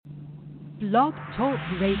Blog Talk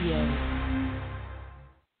Radio.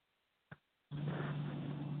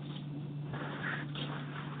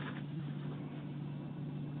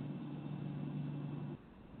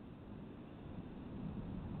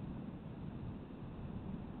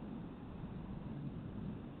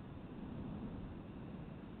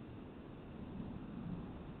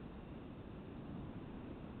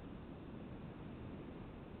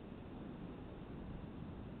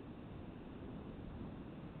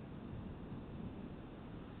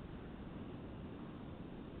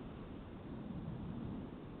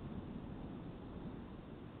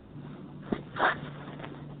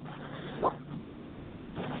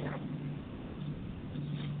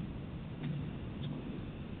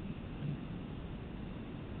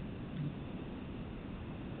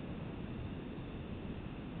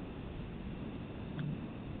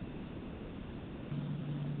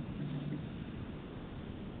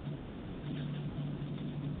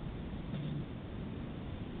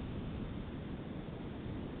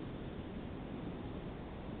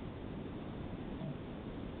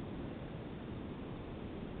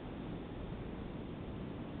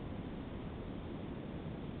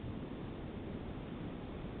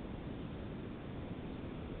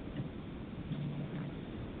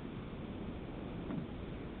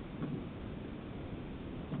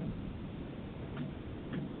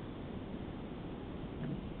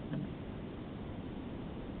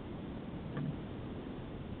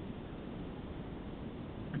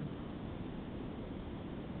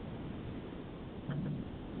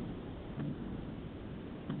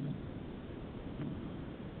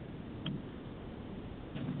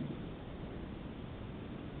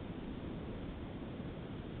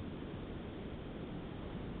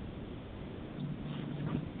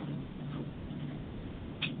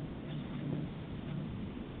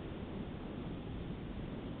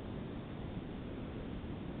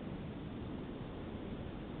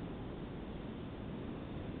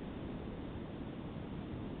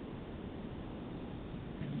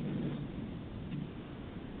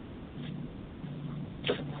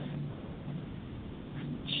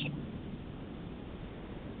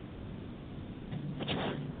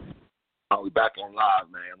 We back on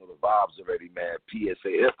live, man. I know the vibes already, man. PSA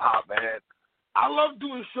Hip Hop, man. I love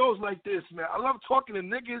doing shows like this, man. I love talking to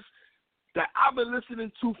niggas that I've been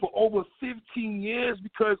listening to for over 15 years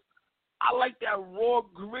because I like that raw,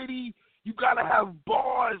 gritty. You gotta have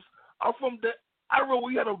bars. I'm from the era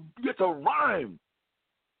where you had to rhyme.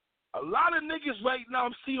 A lot of niggas right now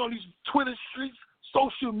I'm seeing on these Twitter streets,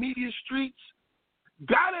 social media streets,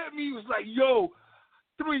 got at me was like, yo,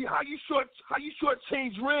 Three, how you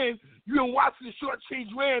shortchange Rand? You and Watson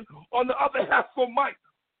shortchange Rand on the other half for Mike.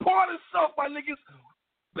 Part of self, my niggas.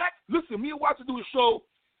 Listen, me and Watson do a show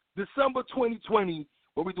December 2020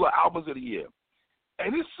 where we do our albums of the year.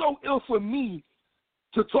 And it's so ill for me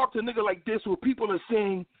to talk to a nigga like this where people are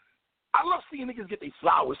saying, I love seeing niggas get their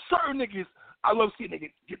flowers. Certain niggas, I love seeing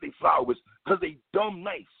niggas get their flowers because they dumb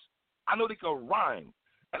nice. I know they can rhyme.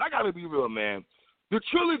 And I got to be real, man. The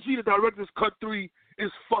trilogy, the director's cut 3,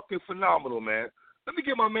 is fucking phenomenal, man. Let me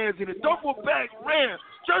get my man's in it. Duffel Bag Rand,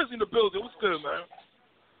 Jersey in the building. What's good, man?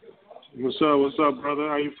 What's up, brother?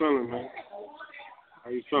 How you feeling, man? How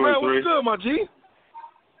you feeling, man, Three? What's good, my G?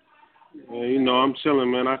 Yeah, you know, I'm chilling,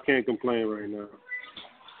 man. I can't complain right now.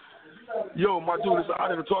 Yo, my dude, it's an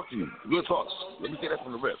honor to talk to you. Good talks. Let me say that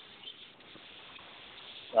from the rip.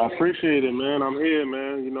 I appreciate it, man. I'm here,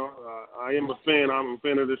 man. You know, I am a fan. I'm a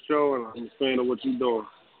fan of the show, and I'm a fan of what you're doing.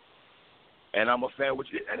 And I'm a fan with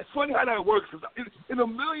you. And it's funny how that works. Cause in a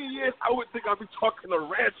million years, I would think I'd be talking to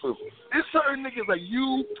Ransom. There's certain niggas like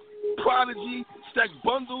you, Prodigy, Stack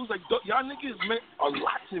Bundles. Like, y'all niggas meant a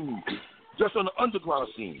lot to me just on the underground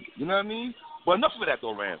scene. You know what I mean? But enough of that,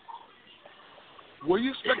 though, Ram. Were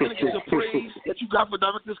you expecting to get the praise that you got for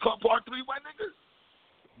Director's Cut Part 3, my niggas?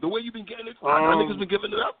 The way you've been getting it? How niggas been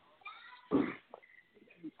giving it up?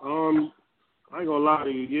 I ain't gonna lie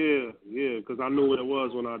to you, yeah, because I knew what it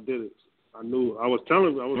was when I did it. I knew. I was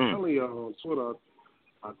telling y'all on Twitter.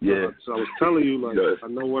 I was telling you, like, I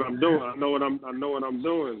know what I'm doing. I know what I'm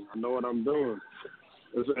doing.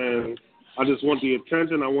 And I just want the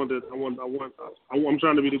attention. I'm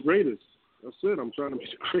trying to be the greatest. That's it. I'm trying to be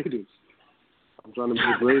the greatest. I'm trying to be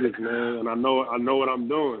the greatest, man. And I know what I'm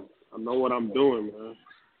doing. I know what I'm doing, man.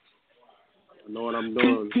 I know what I'm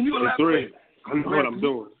doing. Can you elaborate? I know what I'm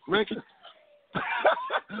doing.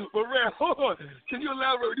 But Rand, hold on. Can you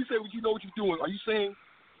elaborate when you say you know what you're doing? Are you saying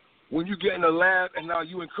when you get in the lab and now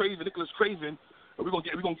you and Craven, Nicholas Craven, and we're gonna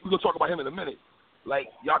talk about him in a minute. Like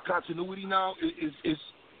y'all continuity now is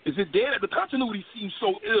it there? The continuity seems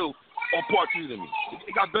so ill on Part 3 to me.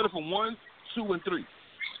 It got better from 1, 2, and 3.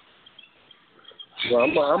 Well,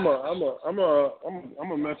 I'm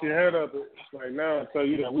a mess your head up right now and tell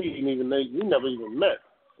you that we never even met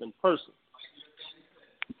in person.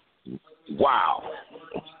 Wow.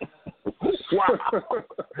 Wow.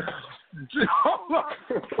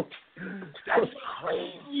 That's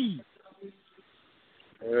crazy.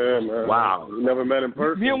 Yeah, man. Wow. We never met in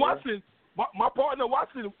person. Me and Watson, my partner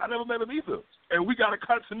Watson, I never met him either. And we got a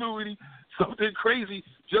continuity, something crazy,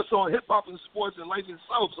 just on hip-hop and sports and life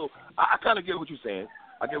itself. So I kind of get what you're saying.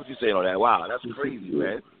 I get what you're saying on that. Wow, that's crazy,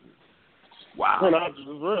 man. Wow. No, it's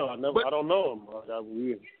real. I don't know him.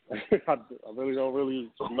 I really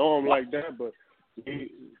don't know him like that, but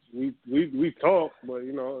we talk, but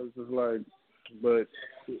it's just like, but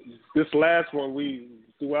this last one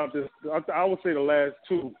throughout this, I would say the last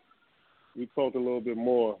two, we talked a little bit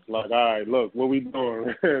more. Like, all right, look, what we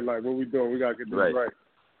doing? Like, what we doing? We gotta get this right.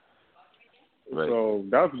 So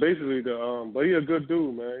that's basically but he's a good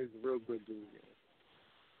dude, man. He's a real good dude. Man.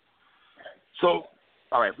 So,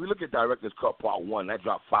 all right, if we look at Director's Cut Part 1, that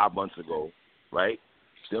dropped 5 months ago, right?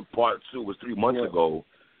 Then Part 2 was 3 months ago,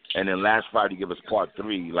 and then last Friday give us Part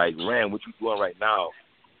 3. Like, Rand, what you doing right now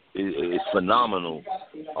is phenomenal.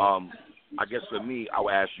 I guess for me, I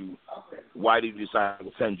would ask you, why did you decide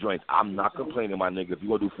to 10 joints? I'm not complaining, my nigga. If you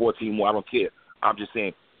want to do 14 more, I don't care. I'm just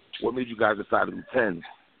saying, what made you guys decide to do 10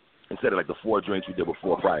 instead of like the 4 joints you did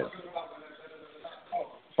before prior?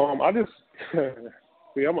 I just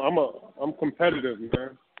see, I'm competitive,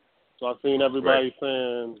 man. So I've seen everybody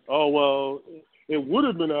saying, "Oh well, it would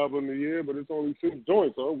have been album of the year, but it's only 6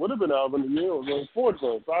 joints. So it would have been album of the year, it was only 4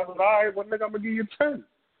 joints." So I said, "All right, well, nigga, I'm gonna give you 10."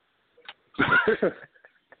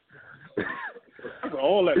 That's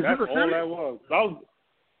all that was.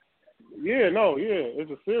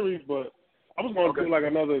 It's a series, but I was gonna do like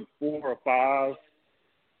another 4 or 5.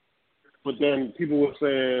 But then people were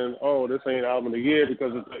saying, "Oh, this ain't album of the year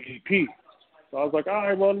because it's an EP." So I was like, "All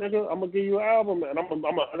right, well, nigga, I'm gonna give you an album, and I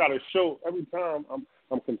got to show every time I'm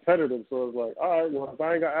competitive." So it's like, "All right, well, if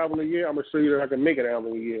I ain't got album of the year, I'm gonna show you that I can make an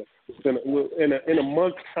album of the year in a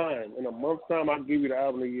month's time. In a month's time, I'll give you the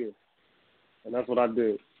album of the year." And that's what I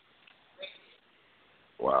did.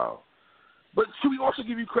 Wow. But should we also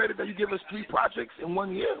give you credit that you give us 3 projects in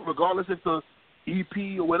 1 year, regardless if the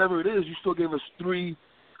EP or whatever it is, you still gave us 3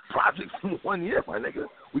 projects in 1 year, my nigga.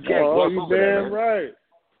 We can't go over that, man. Damn right.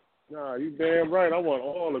 Nah, you damn right. I want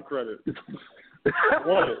all the credit. I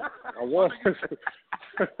want it.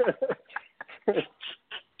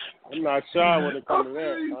 I'm not shy when it comes to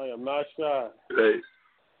that. I am not shy. Hey.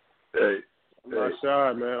 I'm not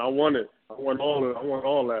shy, man. I want it. I want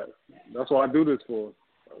all that. That's what I do this for.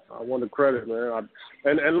 I want the credit, man.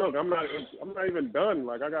 And look, I'm not even done.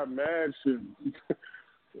 Like, I got mad shit.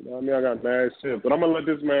 You know what I mean? I got mad shit. But I'm gonna let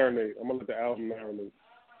this marinate. I'm gonna let the album marinate.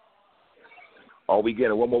 Are we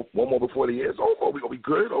getting one more before the year's over? Are we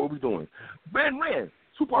good? Or what are we doing? Ben Rand,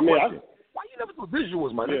 super question. Why you never do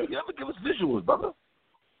visuals, my nigga? You never give us visuals, brother.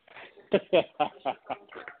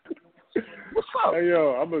 What's up? Hey,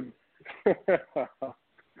 yo, I'm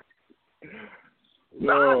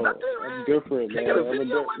different, man.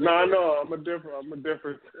 I'm a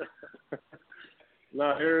different.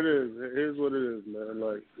 Nah, here it is. Here's what it is, man.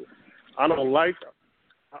 Like, I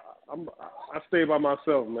stay by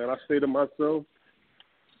myself, man. I stay to myself.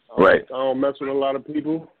 Right. I don't mess with a lot of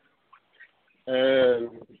people. And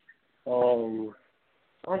I don't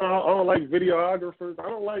like videographers. I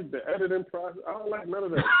don't like the editing process. I don't like none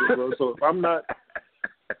of that shit, bro. So if I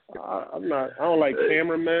don't like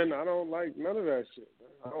cameramen. I don't like none of that shit, man.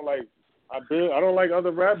 I don't like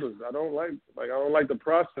other rappers. I don't like the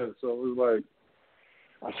process. So it was like,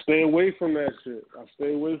 I stay away from that shit. I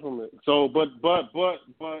stay away from it. So, but I'm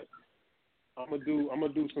gonna do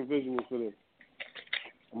some visuals for this.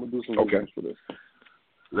 For this.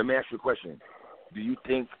 Let me ask you a question. Do you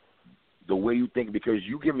think the way you think, because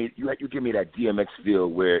you give me that DMX feel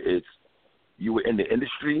where it's you were in the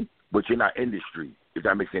industry, but you're not industry, if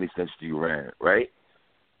that makes any sense to you, Rand, right?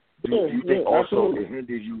 Do you think also absolutely. It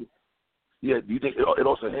hindered you? Yeah, do you think it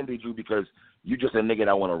also hindered you because you just a nigga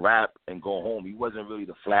that want to rap and go home? You wasn't really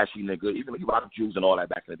the flashy nigga, even though you bought Jews and all that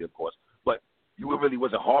back in the day, of course. But you really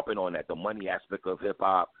wasn't harping on that, the money aspect of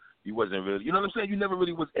hip-hop. You wasn't really, you know what I'm saying? You never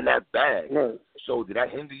really was in that bag. Right. So did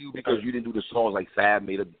that hinder you because you didn't do the songs like Fab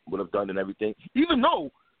would have done and everything? Even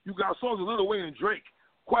though you got songs with Lil Wayne and Drake.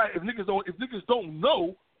 Quiet, if niggas don't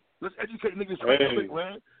know, let's educate niggas quick,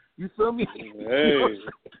 man. You feel me? Hey,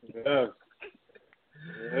 yeah.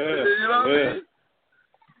 You know what I mean?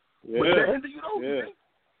 Yeah. But did that hinder you though? Yeah.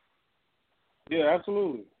 Yeah,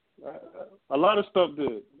 absolutely. A lot of stuff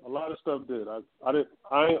did. I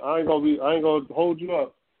ain't gonna hold you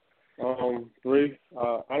up. 3.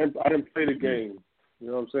 I didn't play the game.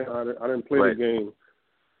 saying? I didn't play the game.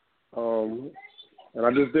 And I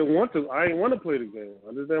just didn't want to. I didn't want to play the game.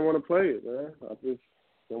 I just didn't want to play it, man. I just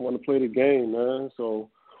didn't want to play the game, man. So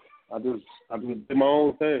I just did my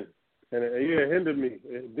own thing. And it hindered me.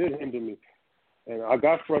 It did hinder me. And I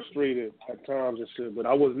got frustrated at times and shit, but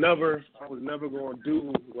I was never going to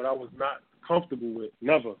do what I was not comfortable with.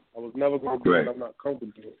 Never. I was never going to do what I'm not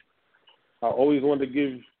comfortable with. I always wanted to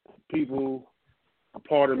give people a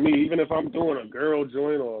part of me, even if I'm doing a girl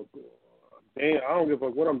joint or I don't give a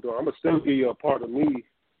fuck what I'm doing. I'm going to still give you a part of me,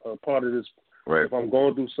 a part of this. Right. If I'm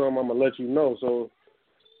going through something, I'm going to let you know. So,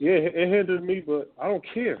 yeah, it hindered me, but I don't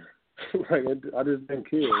care. Like, I just didn't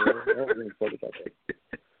care, man. I don't give a fuck about that.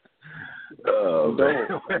 Oh,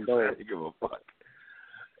 I don't give a fuck.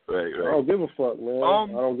 Right. I don't give a fuck, man. I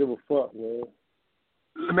don't give a fuck, man.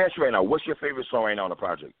 Let me ask you right now, what's your favorite song right now on the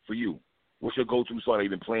project for you? What's your go-to song that you've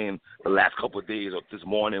been playing the last couple of days or this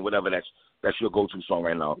morning, whatever? That's your go-to song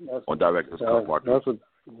right now on Director's Cut Part 2.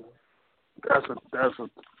 That's a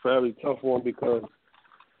fairly tough one because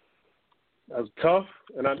that's tough,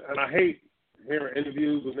 and I hate hearing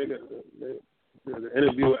interviews with niggas. The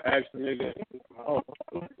interviewer asks the nigga,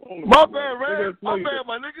 my bad, man. My bad,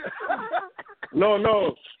 my nigga. No.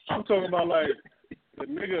 I'm talking about like the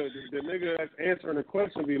nigga that's answering the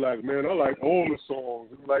question be like, man, I like all the songs.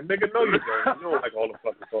 Like, nigga, no, you don't. You don't like all the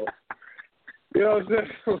fucking songs. You know what I'm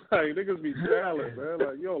saying? Like, niggas be challenged, man.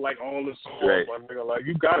 Like, you don't like all the songs, my nigga. Like,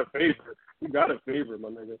 you got a favorite, my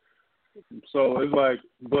nigga. So it's like,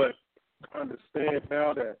 but I understand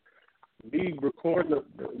now that me recording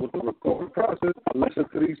with the recording process, I listen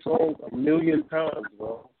to these songs a million times,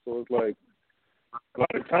 bro. So it's like, by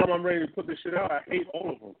the time I'm ready to put this shit out, I hate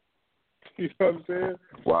all of them. You know what I'm saying?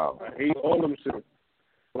 Wow. I hate all of them shit.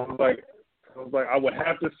 So I was like, I would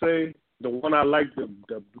have to say the one I liked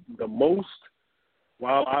the most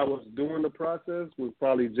while I was doing the process was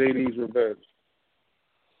probably JD's Revenge.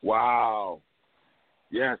 Wow.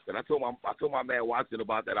 Yes, and I told my man Watson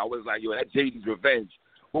about that. I was like, yo, that JD's Revenge.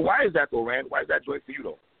 But why is that though, Rand? Why is that joint for you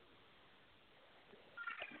though?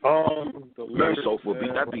 Very soulful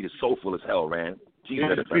beat. That beat is soulful as hell, Rand.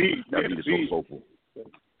 Jesus, that beat is so soulful.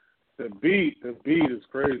 The beat is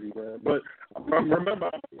crazy, man. But remember, I'm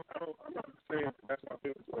not saying that's my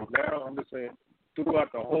favorite song now. I'm just saying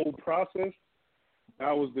throughout the whole process,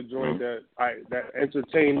 that was the joint that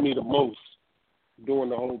entertained me the most during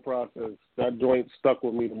the whole process. That joint stuck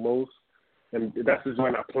with me the most, and that's the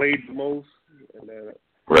joint I played the most. And then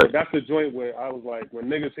that's the joint where I was like, when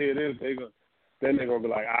niggas hear this, then they're gonna be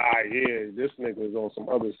like, yeah, this nigga is on some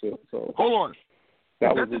other shit. So hold on,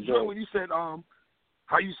 that was the joint when you said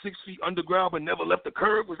how you 6 feet underground but never left the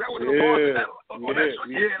curb? Was that what it was?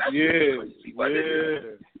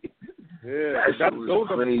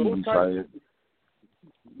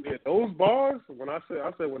 Those bars. When I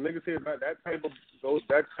said when niggas hear about that type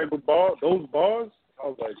of bar, those bars, I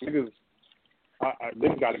was like,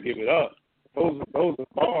 niggas got to give it up. Those are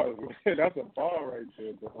bars, man. That's a bar right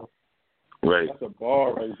there, bro. Right. That's a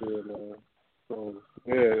bar right there, man. So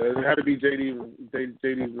yeah, it had to be JD's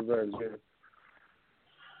Revenge. Yeah.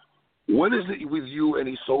 What is it with you and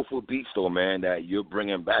these soulful beats, though, man, that you're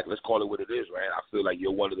bringing back? Let's call it what it is, right? I feel like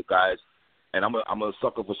you're one of the guys, and I'm a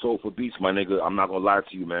sucker for soulful beats, my nigga. I'm not going to lie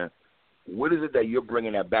to you, man. What is it that you're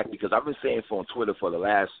bringing that back? Because I've been saying on Twitter for the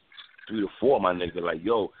last 3 to 4, my nigga, like,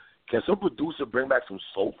 yo, can some producer bring back some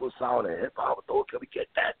soulful sound and hip-hop, though? Can we get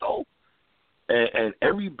that, though? And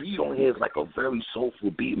every beat on here is like a very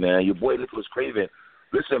soulful beat, man. Your boy Nicholas Craven.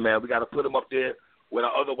 Listen, man, we got to put him up there with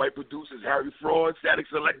our other white producers, Harry Fraud, Static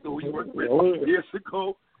Selector, who you worked with years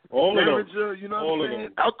ago. All Manager, you know what I'm saying?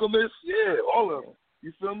 Alchemist, yeah, all of them.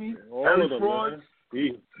 You feel me? Harry Fraud.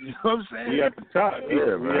 You know what I'm saying? He at the top. He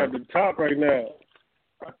at the top right now.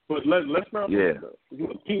 But let's not. Yeah.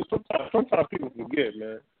 Sometimes people forget,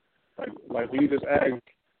 man. Like we just ask,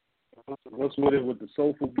 what's with it with the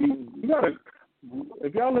soulful beat? You gotta.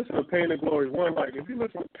 If y'all listen to Pain and Glory, one, like if you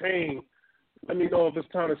listen to Pain, let me know if it's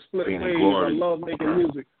time to split ways. I love making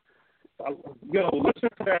music. Listen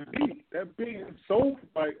to that beat. That beat is so,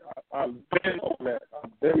 like, I've been on that.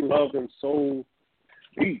 I've been loving soul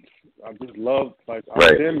beats. I just love, like,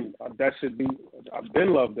 I've been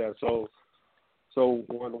loved that. So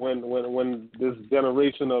when this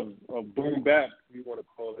generation of boom bap, you want to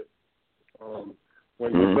call it,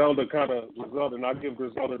 when Griselda, and I give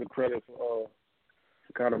Griselda the credit for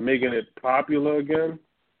kind of making it popular again.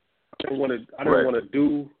 I didn't want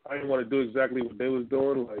to do exactly what they was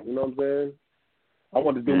doing. Like, you know what I'm saying? I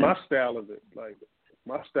wanted to do my style of it. Like,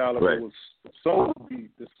 my style of it was soul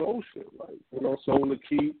beat, the soul shit. Like, you know, Soul to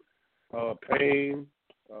Keep, Pain,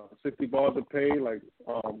 60 Bars of Pain, like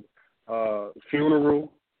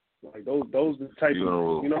Funeral. Those the type of,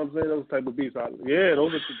 you know what I'm saying? Those type of beats.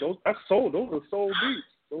 That's soul. Those are soul beats.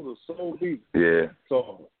 Those are soul beats. Yeah.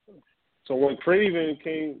 So when Craven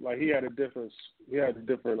came, like he had a different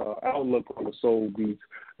outlook on the soul beats.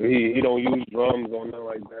 He don't use drums or nothing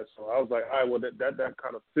like that. So I was like, all right, well that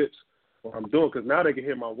kind of fits what I'm doing, because now they can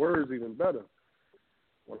hear my words even better.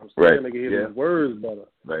 What I'm saying, they can hear the words better.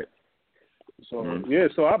 Right. So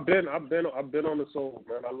so I've been on the soul,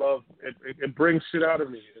 man. I love it. It brings shit out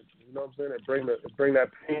of me. You know what I'm saying? It bring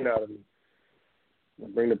that pain out of me.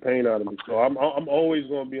 Bring the pain out of me. So I'm always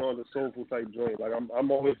gonna be on the soulful type joint. Like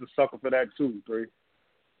I'm always a sucker for that too, Dre.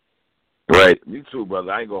 Right. Me too,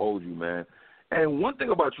 brother. I ain't gonna hold you, man. And one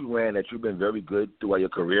thing about you, man, that you've been very good throughout your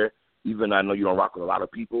career, even I know you don't rock with a lot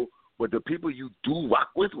of people, but the people you do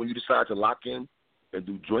rock with, when you decide to lock in and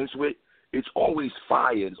do joints with, it's always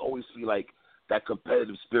fire. It's always feel like that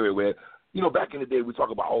competitive spirit where, you know, back in the day we talk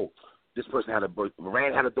about, oh, this person had a verse,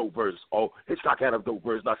 Rand had a dope verse, oh, Hitchcock had a dope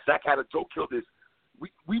verse, now Sack had a dope kill this.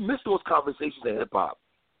 We miss those conversations in hip-hop,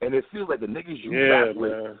 and it feels like the niggas you rap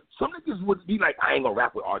with, some niggas would be like, I ain't going to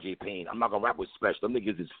rap with R.J. Payne. I'm not going to rap with Special. Them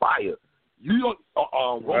niggas is fire. You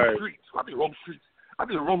don't, Rome Streets. I think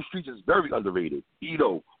Rome Streets is very underrated.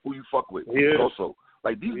 Ito, who you fuck with, also.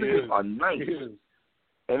 Like, these niggas are nice.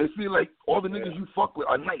 And it feel like all the niggas you fuck with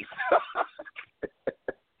are nice.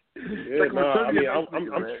 I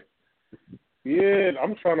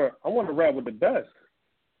want to rap with the best.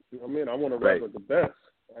 You know what I mean? I want to rap with the best.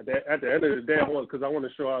 At the end of the day, I want to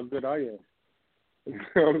show how good I am. You know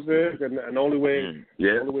what I'm saying? And the only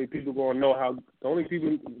way people gonna know how the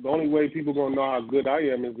only way people gonna know how good I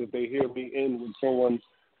am is if they hear me in with someone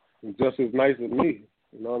just as nice as me.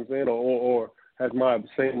 You know what I'm saying? Or has my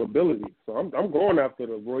same ability. So I'm going after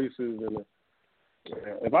the Royces and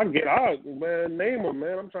if I get out, man, name them,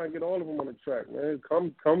 man. I'm trying to get all of them on the track, man.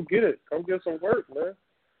 Come get it. Come get some work, man.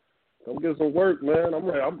 Come get some work, man. I'm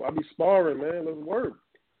ready. I'll be sparring, man.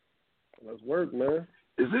 Let's work, man.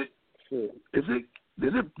 Is it? Shit. Does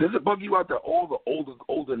it bug you out that all the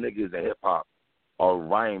older niggas in hip hop are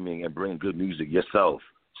rhyming and bringing good music? Yourself,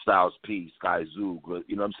 Styles P, Sky Zoo,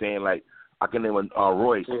 you know what I'm saying? Like I can name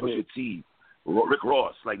Royce, Pusha T, Rick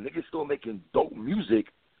Ross. Like niggas still making dope music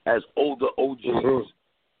as older OGs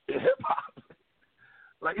in hip hop.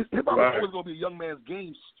 Like hip hop is always gonna be a young man's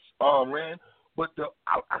game, Rand. But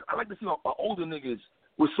I like to see older niggas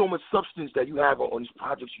with so much substance that you have on these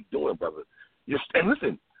projects you're doing, brother. And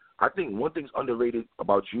listen, I think one thing's underrated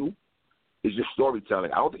about you is your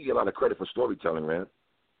storytelling. I don't think you get a lot of credit for storytelling, man.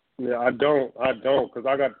 Yeah, I don't, because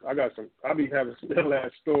I got some. I be having some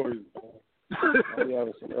ill-ass stories. I be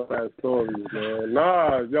having some ill-ass stories, man.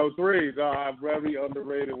 I'm very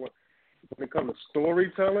underrated when it comes to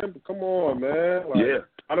storytelling. Come on, man. Like,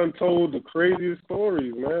 I done told the craziest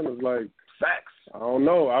stories, man. It's like facts. I don't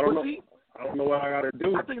know what I gotta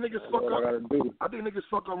do. I think niggas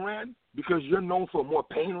fuck up, Rand, because you're known for more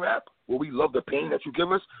pain rap, where we love the pain that you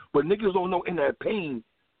give us, but niggas don't know in that pain,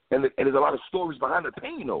 and there's a lot of stories behind the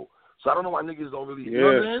pain, though. So I don't know why niggas don't really, you know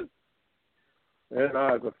what I'm saying?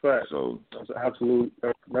 Yeah, it's a fact. So that's an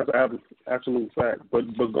absolute fact.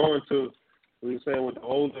 But going to what you're saying with the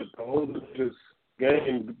older this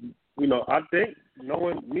game, you know, I think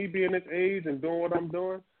knowing me being this age and doing what I'm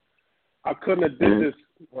doing, I couldn't have did this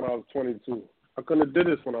when I was 22. I couldn't have did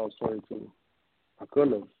this when I was 22. I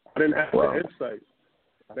couldn't have. I didn't have the insight.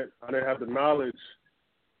 I didn't have the knowledge.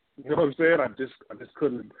 You know what I'm saying? I just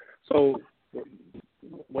couldn't. So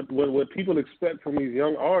what people expect from these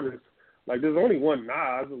young artists, like there's only one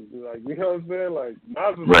Nas. Like, you know what I'm saying? Like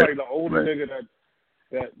Nas was like the older nigga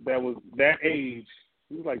that was that age.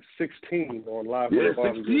 He was like 16. On Live. Yeah,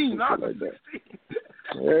 16. Nas was 16.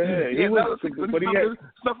 Yeah, he was. But he had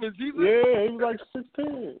stuff in Jesus. Yeah, he was like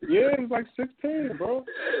 16. Yeah, he was like 16, bro.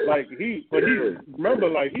 Like remember,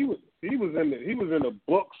 like he was in the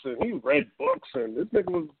books and he read books and this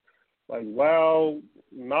nigga was like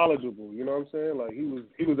knowledgeable. You know what I'm saying? Like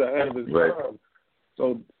he was ahead of his time.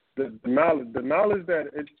 So the knowledge that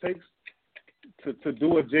it takes to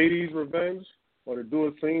do a JD's Revenge or to do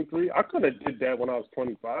a Scene 3, I couldn't have did that when I was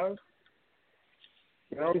 25.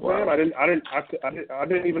 You know what I'm saying? I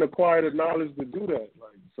didn't even acquire the knowledge to do that.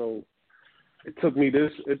 Like, so it took me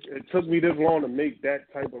this long to make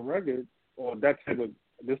that type of record or this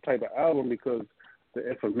type of album because the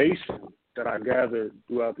information that I gathered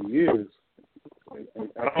throughout the years. And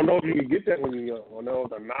I don't know if you can get that when you're young. I know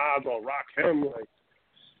the Nas or Rakim, like,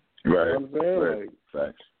 you know what I'm saying? Right.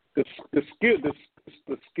 Like,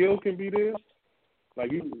 the skill can be there.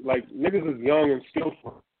 Like niggas is young and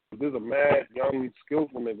skillful. There's a mad, young,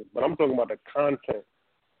 skillful nigga. But I'm talking about the content.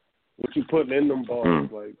 What you putting in them bars,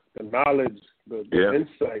 like the knowledge, the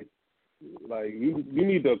insight.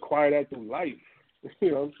 need to acquire that through life.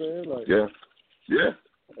 You know what I'm saying? Like, yeah.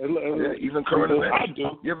 Even current events. I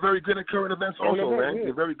do. You're very good at current events also, man. Yeah.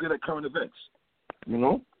 You're very good at current events. You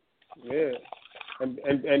know? Yeah.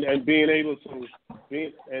 And being able to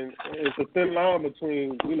and it's a thin line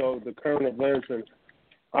between, you know, the current events and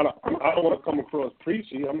I don't want to come across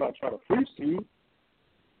preachy. I'm not trying to preach to you.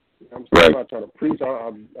 I'm not trying to preach.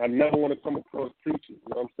 I never want to come across preachy. You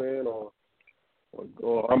know what I'm saying?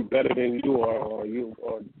 Or I'm better than you, or you,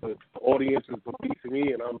 or the audience is believing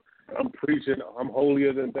me, and I'm preaching. I'm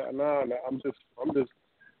holier than that. Nah,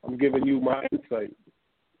 I'm giving you my insight.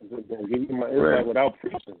 I'm just gonna give you my insight without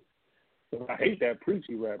preaching. So I hate that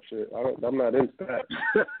preachy rap shit. I'm not into that.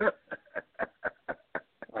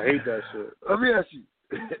 I hate that shit. Let me ask you.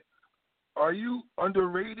 Are you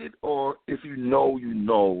underrated, or if you know, you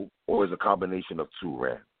know, or is a combination of two,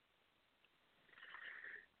 Ran?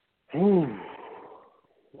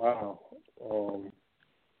 Wow.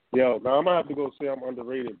 Yo, now I'm going to have to go say I'm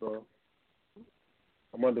underrated, bro.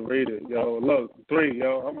 I'm underrated. Yo, look, 3,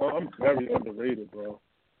 yo, I'm very underrated, bro.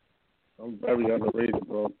 I'm very underrated,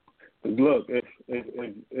 bro. Look,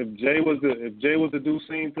 if Jay was to do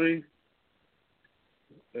scene 3,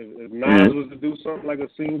 if Nas was to do something like a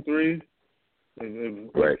scene 3,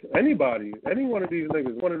 if anybody, any one of these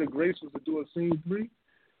niggas, one of the greats was to do a scene 3,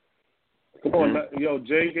 come on, yo,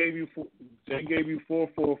 Jay gave you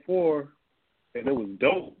 444, and it was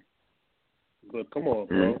dope. But come on,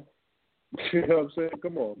 bro. You know what I'm saying?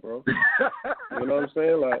 Come on, bro. You know what I'm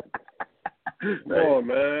saying? Like, come on,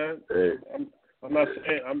 man. I'm not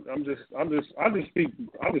saying. I just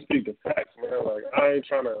speak the facts, man. Like, I ain't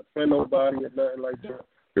trying to offend nobody or nothing like that.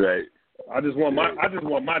 Right. I just want my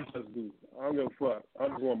just due. I don't give a fuck. I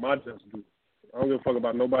just want my just due. I don't give a fuck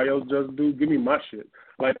about nobody else just due. Give me my shit.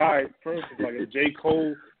 Like, all right, first, like if J.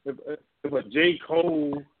 Cole, if a J.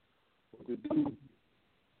 Cole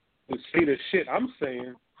would say the shit I'm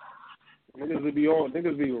saying, niggas would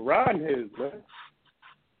be riding his, man.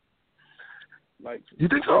 Like, you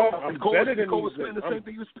think so? I'm Cole better than was spitting the same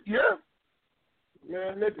thing you spit. Yeah.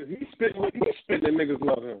 Man, nigga, he's spitting and niggas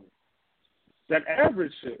love him. That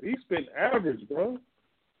average shit. He's spitting average, bro.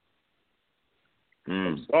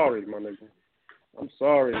 I'm sorry, my nigga. I'm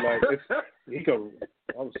sorry. Like,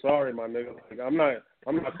 I'm sorry, my nigga. Like, I'm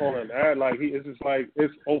not calling him ad. Like, it's just like,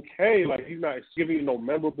 it's okay. Like, he's not giving you no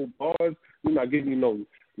memorable bars. He's not giving you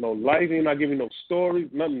no life. He's not giving you no stories,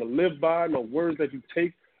 nothing to live by, no words that you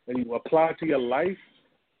take and you apply to your life.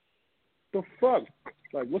 The fuck?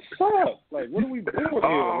 Like, what's up? Like, what are we doing here?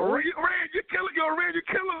 Oh, Ran, you killing. Yo, Ran, you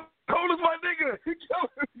killing. Cole is my nigga. You killing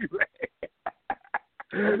me,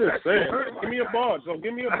 I'm just saying. Give me a bar. So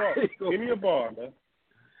give me a bar. Give me a bar, man.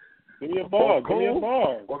 Give me a bar. Give me a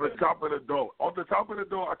bar. On the top of the dome. On the top of the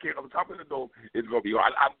dome, I can't. On the top of the dome, it's gonna be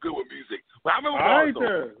hard. I'm good with music. But I remember bars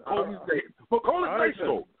though. But Cole is nice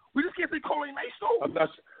though. We just can't say Cole ain't nice though. I'm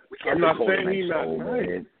not saying he's not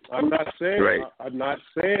nice. I'm not saying. Right. I'm not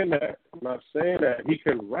saying that. I'm not saying that he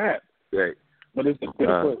can rap. Right. But it's a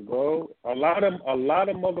difference, bro. A lot of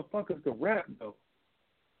motherfuckers can rap though.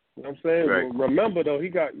 You know what I'm saying? Right. Remember though, he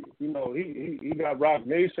got he got Rock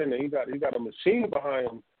Nation and he got a machine behind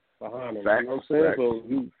him. Facts. You know what I'm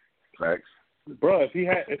saying? Facts. Bro,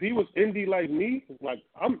 if he was indie like me, like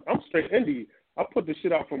I'm straight indie. I put the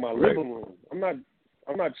shit out from my living room. I'm not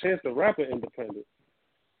Chance the Rapper independent.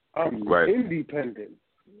 I'm independent.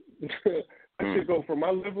 I should go from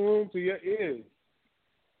my living room to your ears.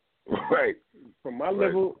 Right. From my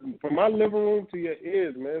living room to your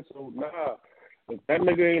ears, man. So nah, if that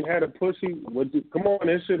nigga ain't had a pussy, come on,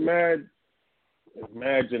 this shit it's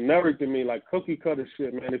mad generic to me, like cookie cutter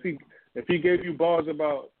shit, man. If he gave you bars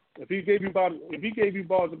about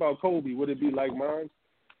Kobe, would it be like mine?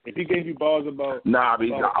 If he gave you bars about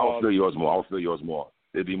I'll feel yours more.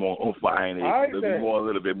 It'd be more on fire and it'd be more a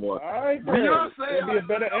little bit more. You know what I'm saying? It'd be a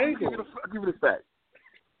better angle. I'll give it a fact.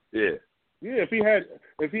 Yeah. Yeah,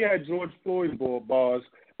 if he had George Floyd bars,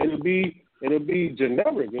 it'll be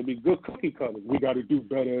generic. It'll be good cookie cutters. We got to do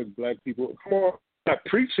better as black people. Come on, I'm not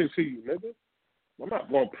preaching to you, nigga. I'm not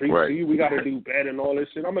going to preach to you. We got to do better and all this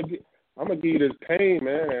shit. I'm gonna give you this pain,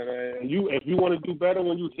 man. And if you want to do better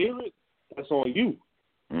when you hear it, that's on you.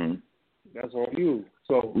 Mm-hmm. That's on you.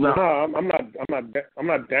 So I'm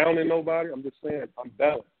not downing nobody. I'm just saying I'm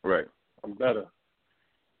better. Right. I'm better.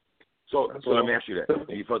 So let me ask you that.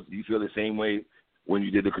 Do you feel the same way when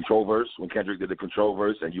you did the control verse, when Kendrick did the control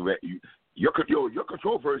verse, and your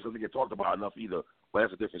control verse doesn't get talked about enough either. Well,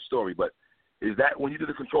 that's a different story. But is that when you did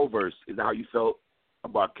the control verse? Is that how you felt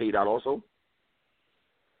about K-Dot also?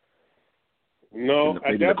 No,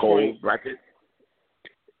 at that point. Bracket?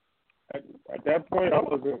 at that point, I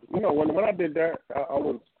wasn't. You know, when I did that, I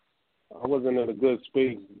wasn't in a good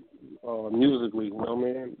space musically. You know what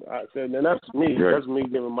I mean? I said, and that's me. Right. That's me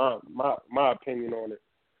giving my opinion on it.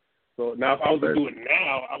 So now, if I was to do it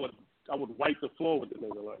now, I would wipe the floor with the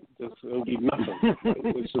nigga. Like, just it would be nothing.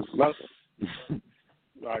 It's just nothing.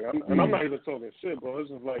 Like, I'm not even talking shit, bro.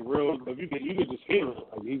 This is like real. You could just hear it.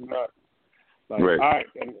 Like, he's not. Like, right. all right,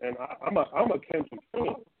 and I'm a Kendrick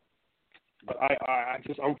fan, but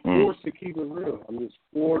I'm forced to keep it real. I'm just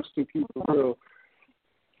forced to keep it real,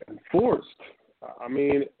 and forced. I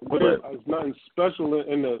mean, there's nothing special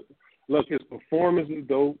in the look. His performance is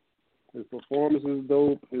dope. His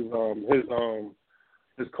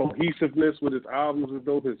cohesiveness with his albums is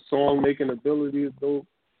dope. His song making ability is dope.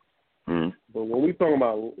 Mm-hmm. But when we talking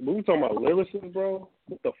about lyricists, bro,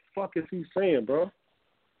 what the fuck is he saying, bro?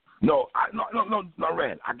 No,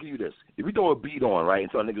 Rand. I give you this. If we throw a beat on, right,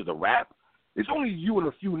 and tell niggas to rap, it's only you and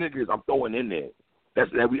a few niggas I'm throwing in there.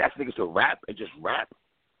 We ask niggas to rap and just rap.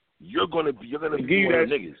 You're gonna be one of the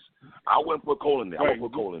niggas. I wouldn't put Cole in there. Right. I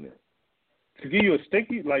wouldn't put Cole in there. To give you a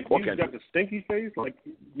stinky, like you got the stinky face, like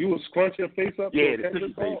you would scrunch your face up. Yeah, the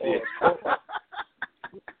stinky face. Yeah.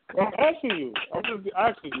 I'm asking you. I'm just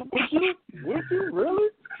asking you. Would you really?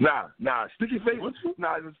 Nah. Sticky face.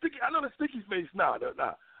 Nah, the sticky. I know the sticky face. Nah.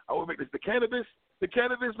 I would make this the cannabis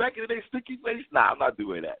back in the day. Sticky face. Nah, I'm not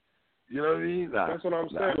doing that. You know what I mean? Nah. That's what I'm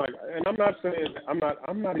saying. Like, and I'm not saying. I'm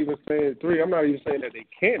not even saying three. I'm not even saying that they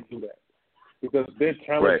can't do that because they're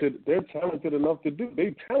talented. Right. They're talented enough to do.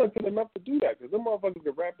 They're talented enough to do that because them motherfuckers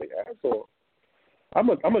can rap their ass off. I'm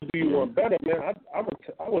gonna do you one better, man. I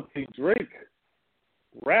would take Drake.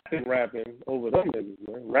 Rapping over them niggas,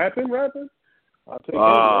 man. Rapping. I'll take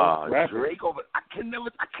that. Drake over. I can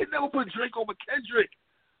never put Drake over Kendrick.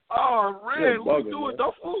 Oh, Red, who's doing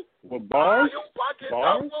that fool? With bars? You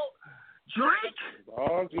bugging, Drake?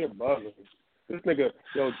 Bars, you're bugging. This nigga,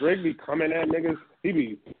 Drake be coming at niggas. He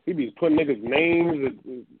be putting niggas names.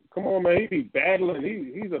 Come on, man. He be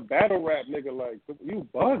battling. He's a battle rap nigga. Like, you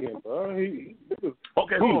bugging, bro. He's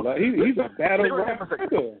a battle rap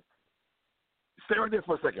nigga. Stay right there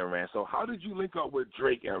for a second, Rand. So how did you link up with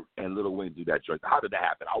Drake and Lil Wayne do that joint? How did that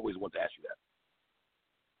happen? I always want to ask you that.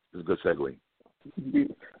 It's a good segue.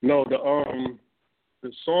 No,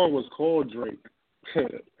 the song was called Drake.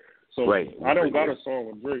 So right. I don't got a song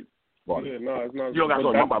with Drake. Well, yeah, no, it's not. You don't got a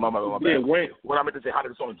song. My bad. Yeah, Wayne. What I meant to say, how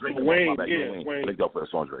did the song Drake? Wayne, Wayne linked up for the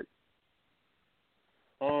song Drake.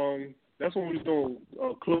 That's when we was doing.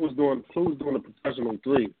 Clue was doing the Professional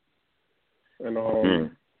 3, and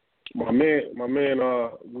My man,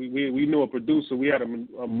 we knew a producer. We had a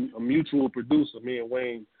mutual producer, me and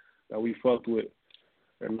Wayne, that we fucked with,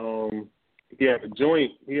 and he had a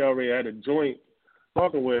joint. He already had a joint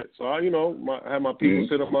talking with. So I had my people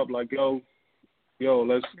set him up like, yo,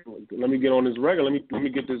 let me get on this record. Let me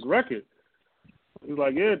get this record. He's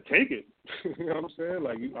like, yeah, take it. You know what I'm saying?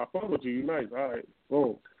 Like, I fuck with you. You nice. All right,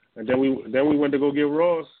 boom. And then we went to go get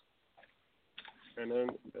Ross. And then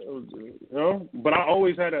it was, but I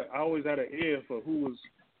always had an ear for who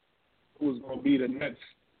was gonna be the next,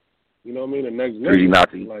 you know what I mean, the next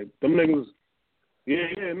nigga. Like them niggas,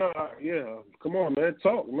 come on, man,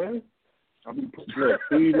 talk, man. I be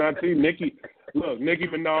Nicki Minaj,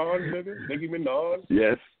 nigga, Nicki Minaj.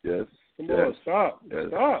 Yes. Come on, stop.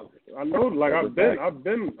 I know, like I've been.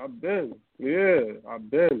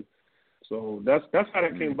 So that's how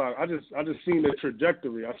that came about. I just seen the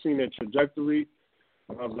trajectory.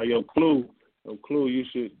 And I was like, yo, Clue,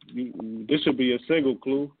 this should be a single,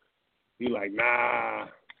 Clue. He like, nah. I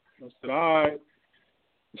said, all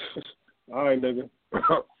right, nigga.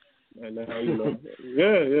 And then,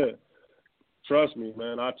 yeah. Trust me,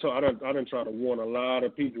 man. I done try to warn a lot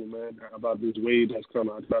of people, man, about this wave that's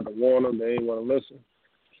coming. I tried to warn them. They ain't want to listen.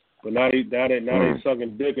 But now they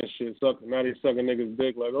sucking dick and shit. Now they sucking niggas'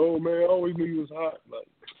 dick like, oh, man, I always knew you was hot. Like,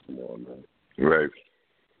 come on, man. Right.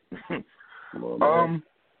 Come on, man.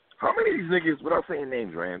 How many of these niggas, without saying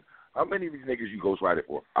names, Rand, how many of these niggas you ghostwrited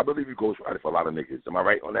for? I believe you ghostwrited for a lot of niggas. Am I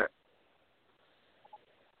right on that?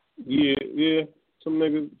 Yeah. Some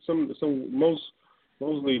niggas,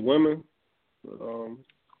 mostly women. Wow.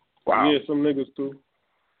 Yeah, some niggas too.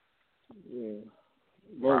 Yeah.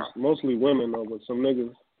 Mostly women though, but some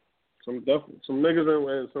niggas, some niggas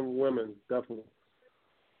and some women, definitely.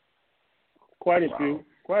 Quite a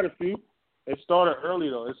few. It started early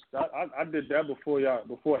though. I did that before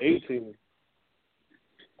 18.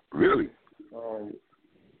 Really?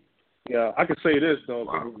 Yeah, I could say this though.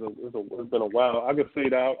 Wow. It's been a while. I could say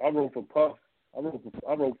that I wrote for Puff. I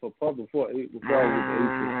wrote for Puff before I was 18.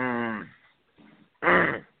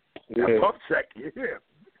 Yeah. Puff check. Yeah.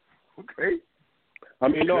 Okay. I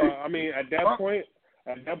mean, no. I mean, at that point,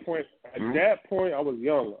 I was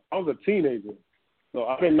young. I was a teenager, so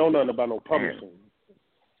I didn't know nothing about no publishing.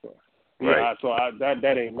 So, yeah, right.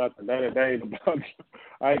 That ain't nothing. That ain't about.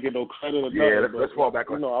 I ain't get no credit or nothing. Yeah, let's fall back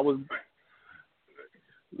on. You know, I was.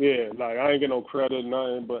 Yeah, like I ain't get no credit,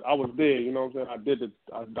 nothing, but I was there. You know what I'm saying?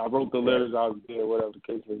 I wrote the lyrics. I was there, whatever the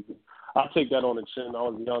case may be. I take that on the chin. I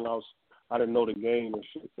was young. I didn't know the game and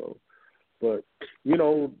shit. So, but you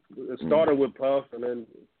know, it started with Puff, and then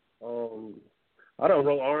I done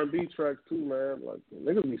wrote R&B tracks too, man. Like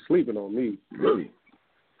niggas be sleeping on me. Really?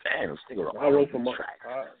 Damn, I wrote for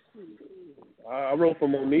I wrote for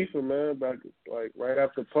Monifa, man, back like right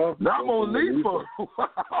after Puff. Not Monifa.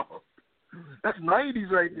 Wow. That's 90s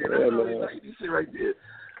right there. That's early 90s shit right there.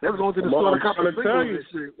 That was on to the store of couple of singles and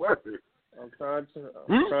shit. What? I'm trying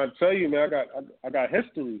to tell you, man. I got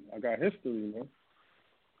history. Man.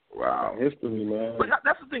 Wow. History, man. But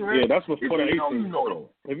that's the thing, man. Yeah, that's before the 18. You know, though.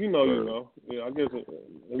 If you know, you know. Yeah, I guess if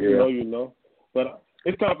you know, you know. But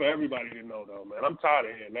it's time for everybody to know, though, man. I'm tired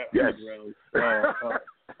of hearing that. Yes.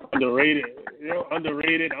 Underrated, you know,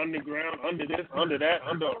 underrated, underground, under this, under that,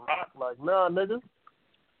 under a rock. Like, nah, nigga.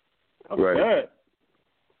 Fuck that.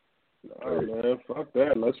 All right, man. Fuck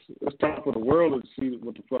that. It's time for the world to see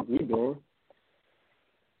what the fuck we doing.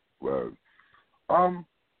 Right.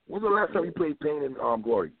 When's the last time you played Pain and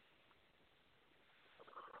Glory?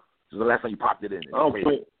 This is the last time you popped it in. I don't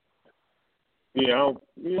play. Yeah,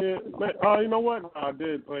 you know what? I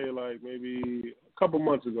did play like maybe a couple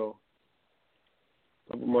months ago.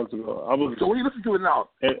 I was. So when you listen to it now,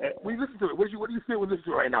 when you listen to it, what do you feel when you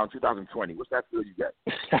listen to it right now in 2020? What's that feel you get?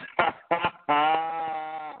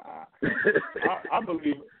 I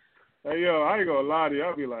believe. Hey yo, I ain't gonna lie to you.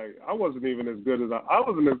 I'll be like, I wasn't as good as I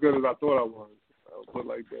thought I was. I'll put it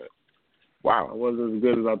like that. Wow. I wasn't as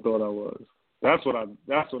good as I thought I was. That's what I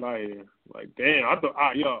hear. Like, damn, I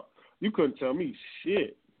thought, yo, you couldn't tell me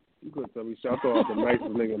shit. I thought I was the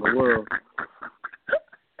nicest nigga in the world.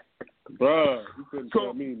 Bruh, you couldn't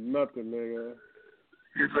tell me nothing, nigga.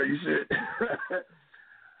 You say you shit.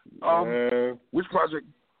 Which project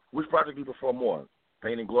do you prefer more?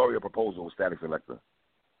 Pain and Glory or Proposal with Static Selector?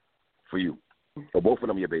 For you. Or both of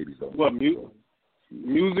them your babies, though. What,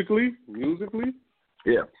 musically?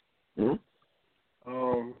 Yeah. Mm-hmm.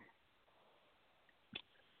 I'm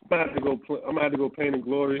gonna have to go Pain and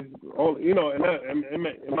Glory. You know, and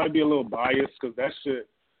it might be a little biased because that shit.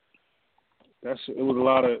 It was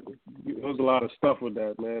a lot of stuff with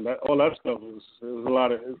that, man. All that stuff was a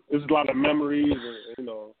lot of memories and you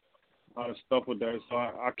know, a lot of stuff with that. So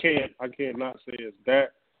I can't not say it's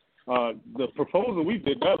that. The Proposal we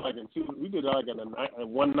did that like in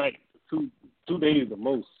one night, two days the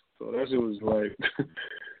most. So that shit was like,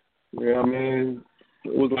 you know what I mean?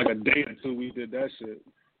 It was like a day or two we did that shit.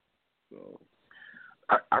 So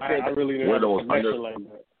I think I really didn't have a connection like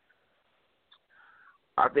that.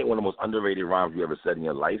 I think one of the most underrated rhymes you ever said in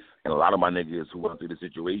your life, and a lot of my niggas who went through the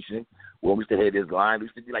situation, when we used to hear this line, we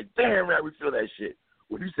used to be like, damn, man, we feel that shit.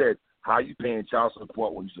 When you said, how you paying child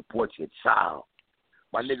support when you support your child?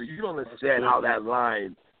 My nigga, you don't understand how that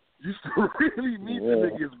line used to really mean to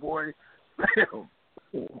niggas, boy. Damn.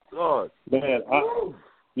 God. Man,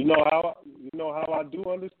 you know how I do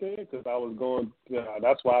understand? Because I was going,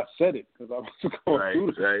 that's why I said it, because I was going through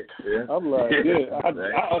this. Right, yeah. I'm like,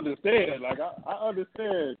 I understand. Like, I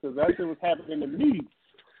understand, because that shit was happening to me.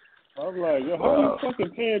 I'm like, yo, how you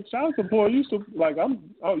fucking paying child support? The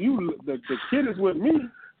kid is with me.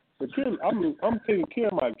 The kid, I'm taking care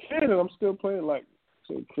of my kid, and I'm still playing like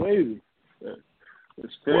shit crazy.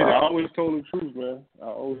 It's crazy. Wow. I always told the truth, man.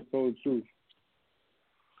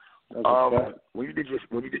 When you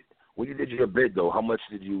did your bid though, how much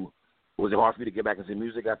was it hard for you to get back into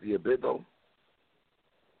music after your bid though?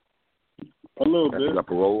 A little bit. After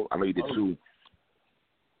parole, I know you did too.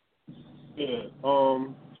 Yeah.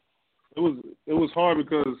 It was hard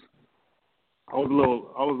because I was a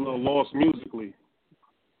little lost musically.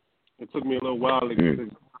 It took me a little while to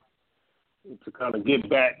kind of get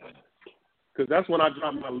back, because that's when I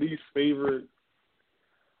dropped my least favorite.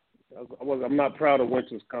 I'm not proud of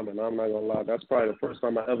Winter's Coming. I'm not gonna lie. That's probably the first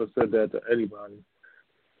time I ever said that to anybody.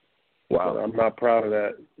 Wow. But I'm not proud of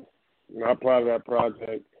that. Not proud of that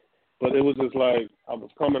project. But it was just like I was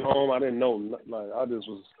coming home. I didn't know. Like I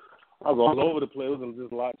was all over the place. It was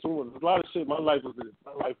just a lot of shit. My life was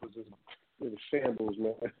just in shambles,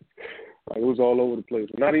 man. Like it was all over the place.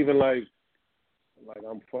 Not even like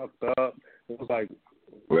I'm fucked up. It was like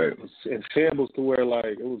it was in shambles to where like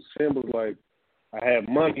it was shambles like. I had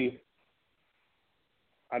money.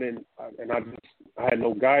 I had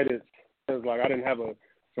no guidance. It was like I didn't have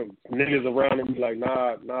some niggas around and be like,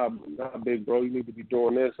 nah, big bro, you need to be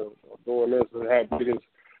doing this or doing this. And have niggas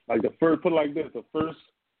like the first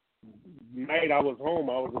night I was home,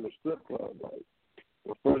 I was in the strip club. Like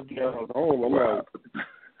the first day I was home,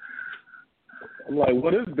 I'm like,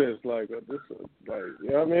 what is this? Like this, like you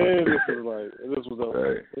know what I mean? This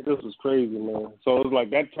was crazy, man. So it was like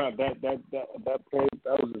that time, that point,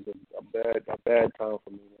 that was just a bad time for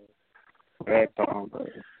me, man. Bad time,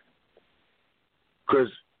 man.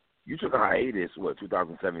 Because you took a hiatus,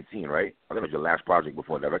 2017, right? I think it was your last project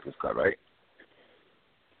before Director's Cut, right?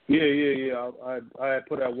 Yeah. I had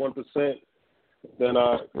put out 1%. Then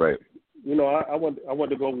right. You know, I went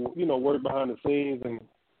to go, work behind the scenes, and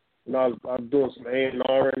I was doing some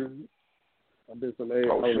A&R-ing. I did some A&R.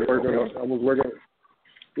 I was working.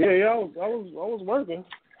 Yeah. I was working.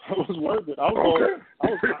 I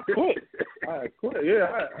quit. I quit.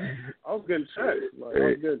 Yeah, I was getting checks.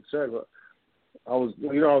 I was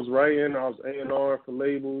was writing. I was A&R for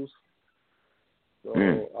labels. So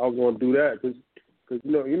I was going to do that because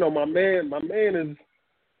my man is,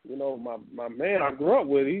 my man I grew up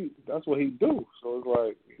with. That's what he do. So it's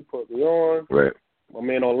like he put me on. Right. My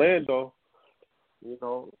man Orlando, he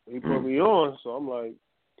put me on. So I'm like,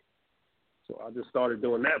 so I just started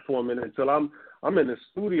doing that for a minute until I'm in the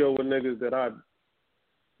studio with niggas that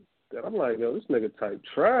I'm like, yo, this nigga type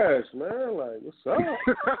trash, man. Like, what's up?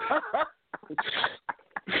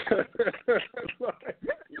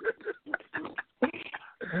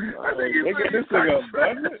 Nigga, this nigga a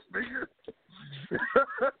budget?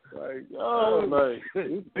 Like,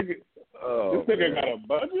 this nigga got a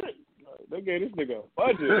budget? Like, they gave this nigga a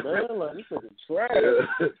budget, man. Like, this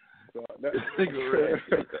nigga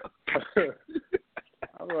trash.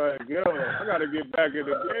 I'm like, yo, I gotta get back in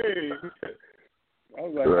the game. I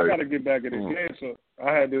was like, I gotta get back in the game. So I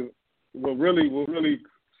had to. What really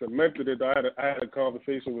cemented it. I had a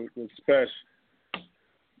conversation with Spesh.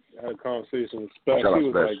 He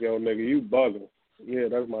was like, yo, nigga, you bugging. Yeah,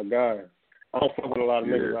 that's my guy. I don't fuck with a lot of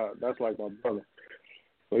niggas. That's like my brother.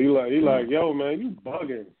 So he like, yo, man, you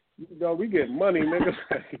bugging. We get money, nigga.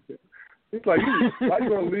 He's like, why you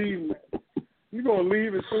gonna leave? You gonna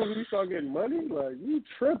leave as soon as we start getting money? Like, you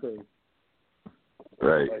tripping.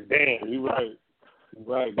 Right. Like, damn, you right.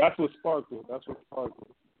 Right. That's what sparked it.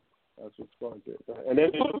 And then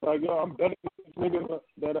it was like, yo, I'm better than these niggas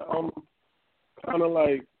that I'm kind of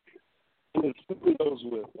like in the studios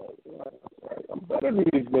with. Like, I'm better than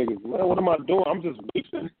these niggas, man. What am I doing? I'm just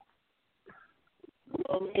wasting.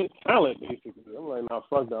 Talent, basically. I'm like, nah,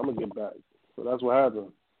 fuck that. I'm going to get back. So that's what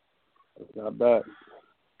happened. I got back.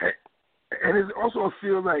 And is it also a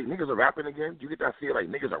feel like niggas are rapping again? Do you get that feel like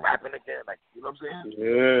niggas are rapping again? Like, you know what I'm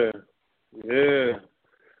saying? Yeah.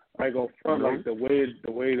 I ain't gonna front like the way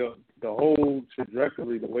the whole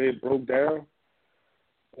trajectory, the way it broke down.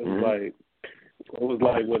 It was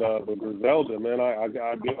like with Griselda, man. I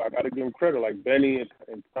gotta give him credit. Like Benny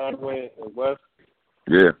and Conway and West.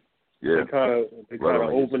 Yeah. They kind of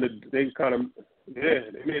opened it. They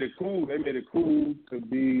made it cool. They made it cool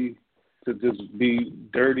to just be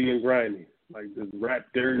dirty and grimy, like just rap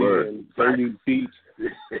dirty and dirty beats.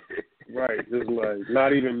 Right, just like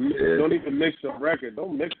not even don't even mix the record.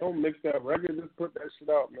 Don't mix that record. Just put that shit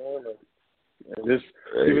out, man. And just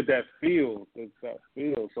give it that feel.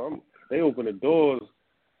 So they open the doors,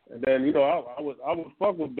 and then I would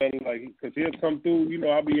fuck with Benny like because he'll come through.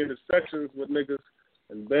 I'll be in the sections with niggas,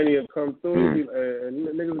 and Benny will come through, and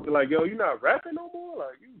niggas will be like, "Yo, you not rapping no more?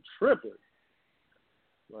 Like you tripping?"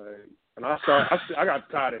 Like, and I got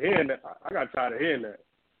tired of hearing that. I got tired of hearing that.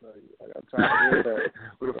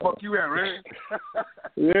 Where the fuck you at, Ray?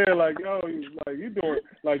 Yeah, like, yo, you doing,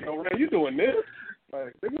 like, yo, Ray, you doing this?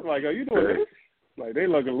 Like, niggas like, yo, you doing this? Like, they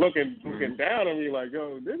looking down on me like,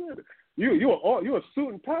 yo, nigga, you a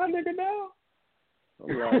suit and tie nigga now?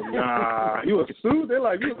 I'm like, nah, you a suit? They're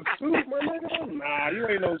like, you a suit, my nigga? Nah, you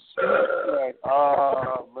ain't no suit. Like,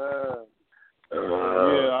 oh, man.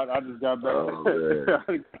 Yeah, I just got back.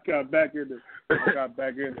 I got back in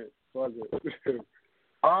it. Fuck it.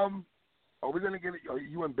 Are we gonna get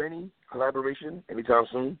you and Benny collaboration anytime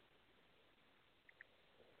soon?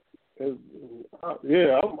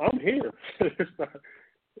 Yeah, I'm here.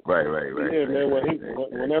 Right. Yeah, man.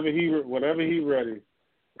 Whenever he ready,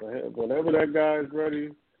 whenever that guy is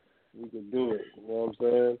ready, we can do it. You know what I'm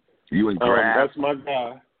saying? You and Grab. That's my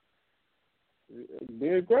guy.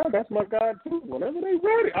 Big Grab, that's my guy too. Whenever they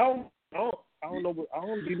ready, I don't know. I don't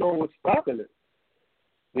even know what's stopping it.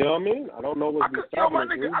 You know what I mean? I don't know what's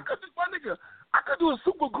stopping it. I could do a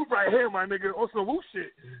super group right here, my nigga, or some woo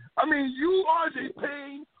shit. I mean, you, RJ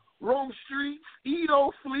Payne, Rome Street,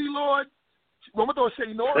 Edo, Flea Lord, one with throw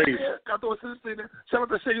Shay Nora in there. Got to throw a sister in there. Shout out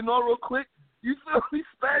to Shay Nora real quick. You feel me,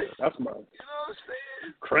 Space? That's my. You know what I'm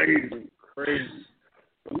saying? Crazy.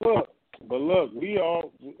 But look, we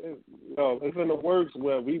all, it's in the works.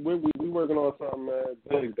 Where we working on something, man,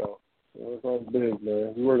 big though. It's something big,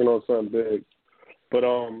 man. We working on something big. But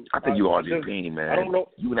I think you RJ Payne, man. I don't know.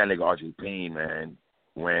 You and that nigga RJ Payne, man.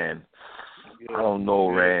 When yeah. I don't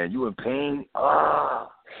know, man. You in Payne?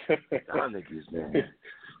 Y'all niggas, man.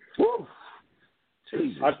 Woo.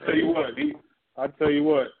 Jesus, I tell you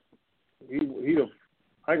what. He the,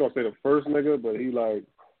 I ain't gonna say the first nigga, but he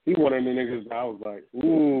one of the niggas that I was like,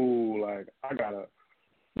 ooh, like I gotta.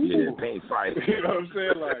 Yeah, Payne fight. You know what I'm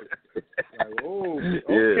saying? Like, oh,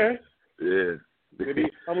 okay. Yeah.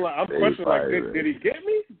 I'm questioning, like, did he get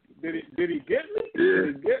me? Did he get me? Yeah.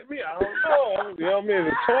 Did he get me? I don't know. You know what I mean?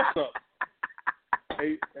 It's a toss-up.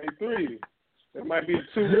 8-3. It might be a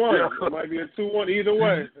 2-1. It might be a 2-1 either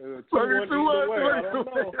way. 2-1 either way. I don't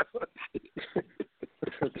know.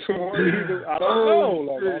 2-1 either. I don't know.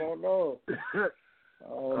 Like, I don't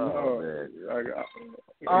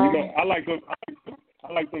know. I like them.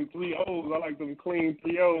 I like them 3-0s. I like them clean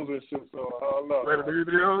 3-0s and shit. So I don't know. Wait,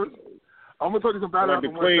 3-0s? I'm gonna tell you some bad like the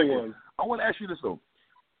clean ones. I want to ask you this though.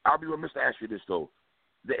 I'll be remiss to ask you this though.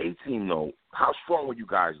 The A-team though, how strong were you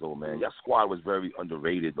guys though, man? Your squad was very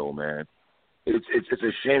underrated though, man. It's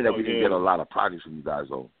a shame that we didn't get a lot of projects from you guys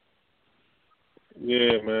though.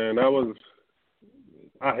 Yeah, man, that was.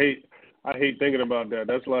 I hate thinking about that.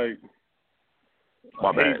 That's like.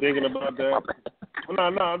 My bad. Thinking about that. No,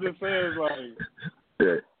 I'm just saying it's like.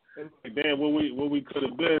 It's like, damn, what we could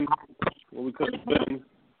have been,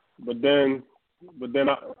 but then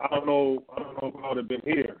I don't know if I would have been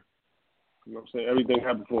here. You know what I'm saying? Everything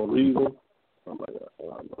happened for a reason. I'm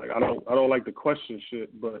like I don't like to question shit,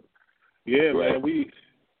 but yeah, man, we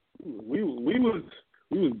was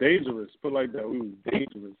dangerous. Put it like that, we was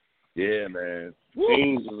dangerous. Yeah, man.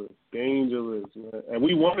 Dangerous, man. And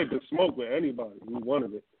we wanted to smoke with anybody. We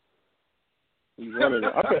wanted it. I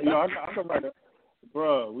could write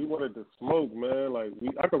we wanted to smoke, man. Like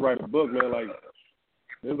I could write a book, man. Like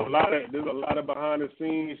there's a lot of behind the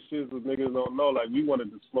scenes shit that niggas don't know. Like we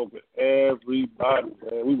wanted to smoke with everybody,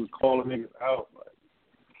 man. We was calling niggas out. Like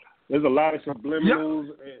there's a lot of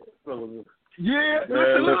subliminals. Yeah,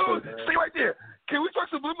 man, listen, stay right there. Can we talk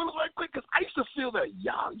subliminals right quick? Because I used to feel that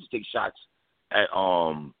y'all used to take shots at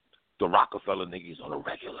the Rockefeller niggas on a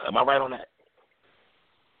regular. Am I right on that?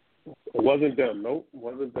 It wasn't them. Nope,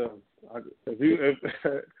 wasn't them. If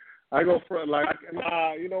I go front like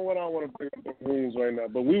you know what? I don't want to bring up the rooms right now,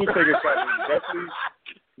 but we was taking shots.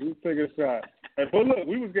 We was taking shots. But look,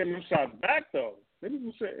 we was getting them shots back though. Niggas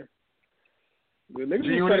was saying, the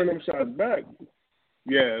niggas was sending them shots back.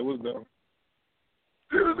 Yeah, it was them.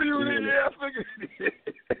 It was the unit, yeah, I figured.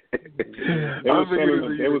 They was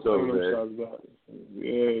sending them shots back.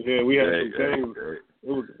 Yeah, we had some things.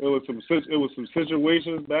 It was some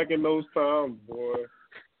situations back in those times, boy.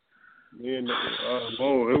 It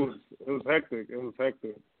was hectic.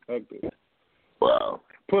 Wow.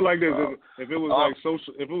 Put it like this: if it was like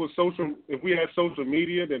social, if we had social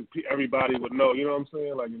media, then everybody would know. You know what I'm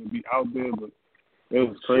saying? Like it would be out there, but it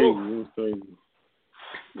was crazy.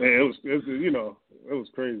 Yeah, it was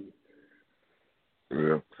crazy.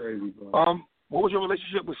 Yeah. Crazy, bro. What was your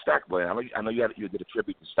relationship with Stack Boy? I know you did a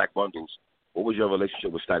tribute to Stack Bundles. What was your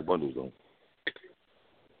relationship with Stack Bundles though?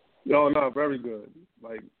 No, very good.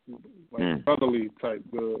 Like brotherly type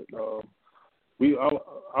good. I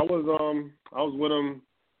was with him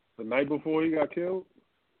the night before he got killed.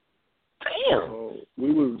 Damn. So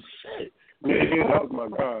we was. Yeah, that was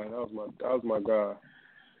my guy.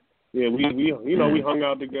 Yeah, we hung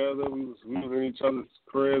out together. We was in each other's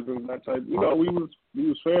cribs and that type. We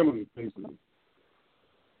was family basically.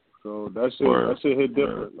 So that shit hit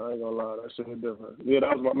different. I ain't gonna lie, that shit hit different. Yeah,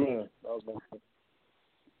 that was my man.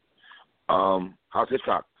 How's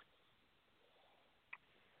Hitchcock?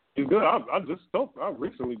 He's good. I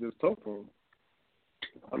recently just talked to him.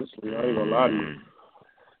 Honestly, I ain't gonna lie to you.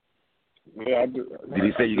 Yeah, Did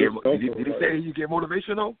he say you gave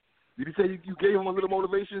motivation though? Did he say you gave him a little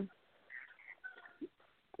motivation?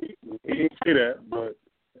 He didn't say that, but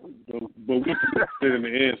we said in the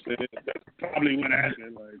end, said that's probably what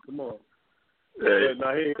happened. Like, come on. Hey, he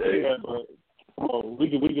ain't say that, but come on, we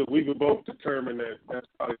could both determine that that's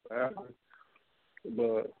probably what happened.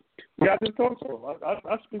 But yeah, I just talked to him.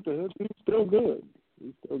 I speak to him. He's still good.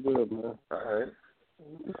 Man. All right.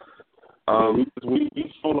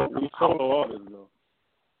 We solo artists though.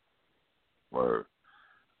 Word.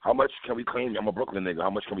 How much can we claim you? I'm a Brooklyn nigga. How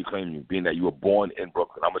much can we claim you? Being that you were born in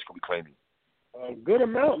Brooklyn, how much can we claim you? Good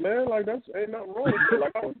amount, man. Like ain't nothing wrong with it.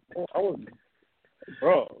 Like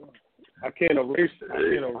bro. I can't erase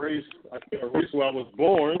where I was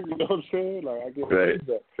born. You know what I'm saying? Like I can't erase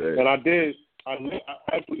that. Right. And I did. I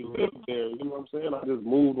actually lived there. You know what I'm saying? I just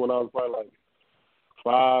moved when I was probably like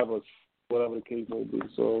 5 or whatever the case may be.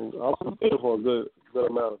 So I was there for a good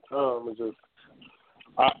amount of time. It's just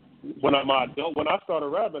when I started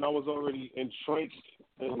rapping, I was already entrenched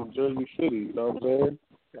in Jersey City. You know what I'm saying?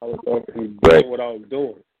 I was already doing what I was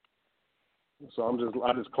doing. So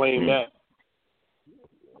I just claim that.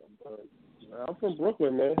 I'm from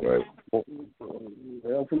Brooklyn, man. Right.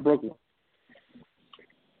 Yeah, I'm from Brooklyn.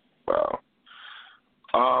 Wow.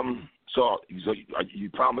 So you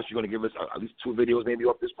promise you're going to give us at least 2 videos maybe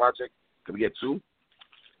off this project? Can we get 2?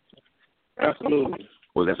 Absolutely.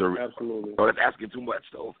 Well, absolutely. Oh, that's asking too much,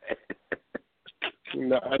 though. I'm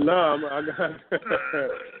not.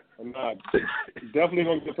 Definitely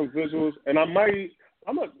going to get some visuals. And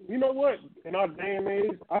you know what? In our day and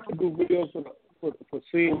age, I could do videos for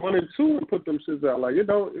scene 1 and 2 and put them shits out. Like, it's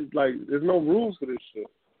like there's no rules for this shit.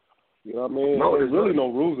 You know what I mean? No, there's really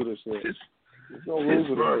no rules for this shit. There's no rules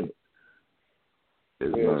for this shit.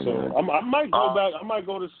 Yeah, so I might go back. I might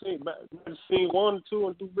go to scene 1, 2,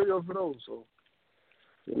 and do videos for those. So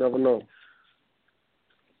you never know.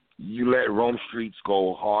 You let Rome Streetz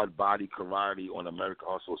go hard body karate on American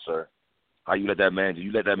Hustle, sir. How you let that man? Do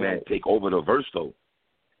you let that man take over the verse though?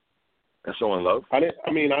 That's showing love. I didn't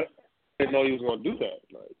know he was gonna do that.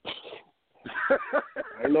 Like,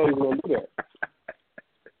 I didn't know he was gonna do that.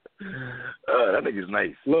 That nigga's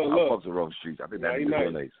nice. I fuck with Rome Streetz. I think that nigga's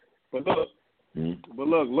real nice. But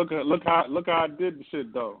look how I did the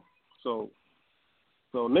shit though. So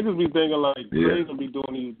niggas be thinking like Craven be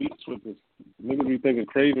doing these beat switches. Niggas be thinking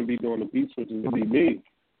Craven be doing the beat switches. It be me.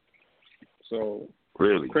 So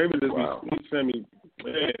really, Craven just he send me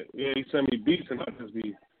he send me beats and I just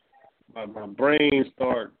be my brain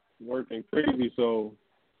start working crazy. So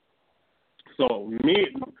me,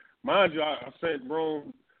 mind you, I sent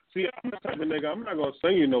Rome. See, I'm the type of nigga, I'm not going to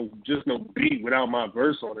send you no beat without my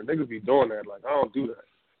verse on it. Niggas be doing that. Like, I don't do that.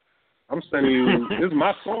 I'm sending you, this is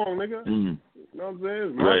my song, nigga. Mm. You know what I'm saying?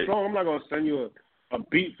 It's my song. I'm not going to send you a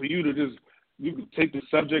beat for you to you can take the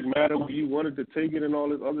subject matter where you wanted to take it and all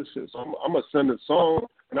this other shit. So I'm going to send a song,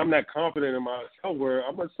 and I'm not confident in myself where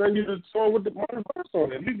I'm going to send you the song with my verse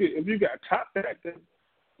on it. If you got top that,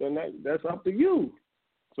 then that's up to you.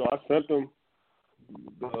 So I sent them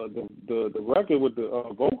the record with the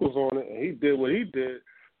vocals on it, and he did what he did.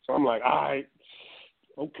 So I'm like, all right,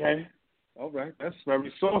 okay, all right, that's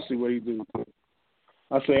very saucy what he did.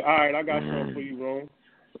 I say, all right, I got something for you, Rome.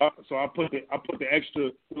 So I put the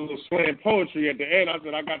extra little slam poetry at the end. I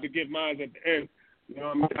said I got to get mine at the end. You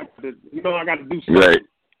know what I mean? I got to do something. Right.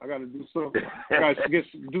 I got to do something. I got to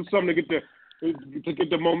do something to get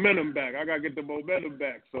the momentum back. I got to get the momentum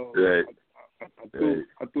back. So. Right.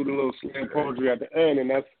 I threw the little slam poetry at the end,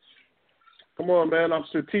 and come on, man, I'm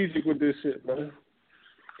strategic with this shit, man.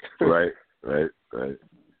 Right.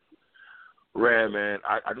 Ran, man,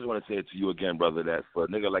 I just want to say it to you again, brother, that for a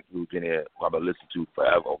nigga like you who's been here, who I've been listening to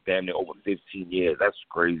forever, damn near over 15 years, that's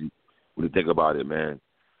crazy when you think about it, man.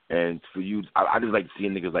 And for you, I just like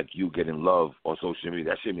seeing niggas like you getting love on social media.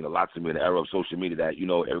 That shit mean a lot to me in the era of social media that,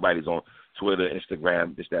 everybody's on Twitter,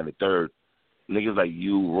 Instagram, this, that, and the third. Niggas like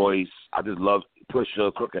you, Royce, I just love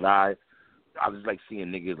Pusha, Crooked I. I just like seeing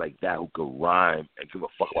niggas like that who could rhyme and give a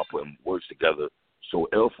fuck about putting words together so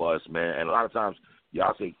ill for us, man. And a lot of times,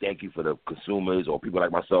 y'all say thank you for the consumers or people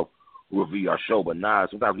like myself who review our show, but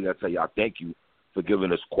sometimes we got to tell y'all thank you for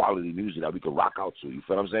giving us quality music that we can rock out to. You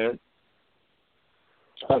feel what I'm saying?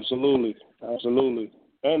 Absolutely.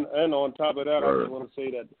 And on top of that, I just want to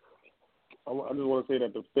say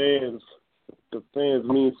that the fans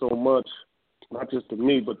mean so much. Not just to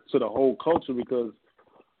me, but to the whole culture, because,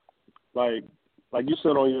 like you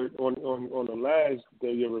said on the last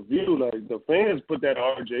day your review, like the fans put that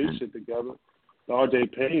RJ shit together, the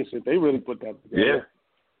RJ Payne shit. They really put that together. Yeah.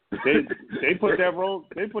 They put the Rome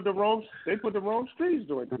Streetz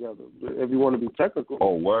joint together. If you want to be technical.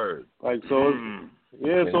 Oh, word. Like so,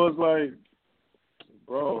 So it's like,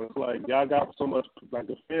 bro, it's like y'all got so much. Like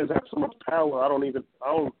the fans have so much power. I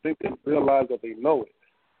don't think they realize that they know it.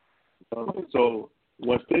 So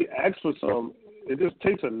once they ask for something, it just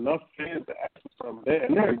takes enough fans to ask for something,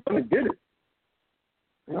 and they're going to get it.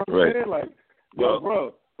 You know what I'm saying? Like,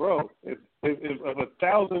 bro, if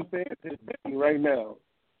 1,000 fans hit me right now,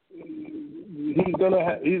 he's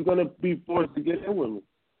gonna be forced to get in with me.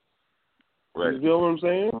 Right. You know what I'm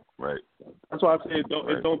saying? Right. That's why I say it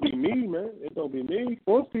don't be me, man. It don't be me.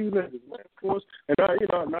 Force these niggas, man. Force. And I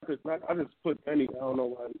just put any. I don't know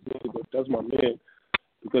why, but that's my man.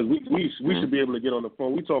 because we should be able to get on the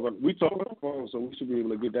phone. We talk on the phone, so we should be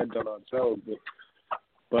able to get that done ourselves.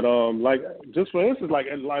 But like, just for instance, like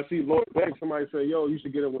I see Lloyd Banks, somebody say, yo, you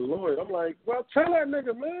should get in with Lloyd. I'm like, well, tell that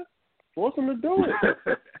nigga, man. Force him to do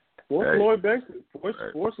it. Force Lloyd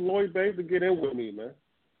Banks to get in with me, man.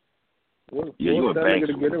 Force that nigga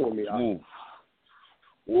to get in with me.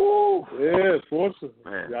 Woo! Yeah, force him.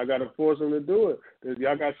 Man. Y'all got to force him to do it.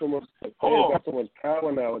 Y'all got so much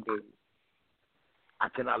power nowadays. I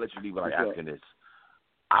cannot let you leave without asking this.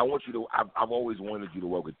 I want you to. I've always wanted you to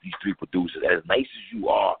work with these three producers. As nice as you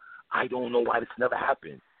are, I don't know why this never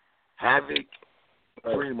happened. Havoc,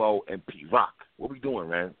 Primo, and P Rock. What we doing,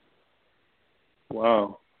 man?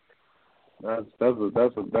 Wow, that's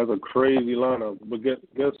a crazy lineup. But guess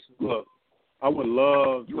look, I would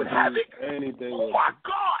love you would have anything. Oh my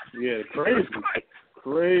God! Yeah, crazy, man.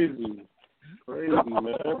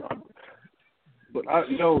 But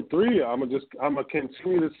three. I'm gonna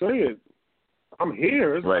continue to say it. I'm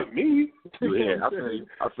here. It's not me. You here? I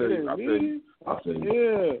feel you.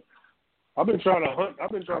 Yeah. I've been trying to hunt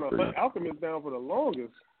Alchemist down for the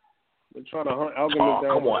longest. Been trying to hunt Alchemist down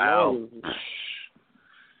for the longest.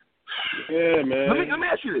 Yeah, man. Let me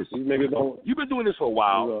ask you this. These niggas don't. You've been doing this for a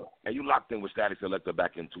while, and you locked in with Static Selector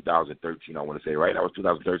back in 2013, I want to say, right? That was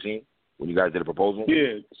 2013 when you guys did a proposal?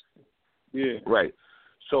 Yeah. Right.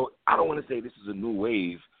 So I don't want to say this is a new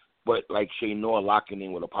wave, but like Shay Noah locking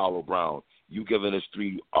in with Apollo Brown, you giving us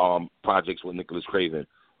three projects with Nicholas Craven.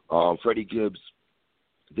 Freddie Gibbs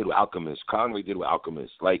did with Alchemist. Conway did with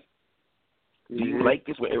Alchemist. Like, do you like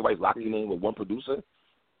this where everybody's locking in with one producer?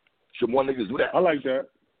 Should more niggas do that? I like that.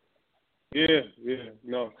 Yeah.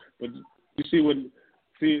 No, but you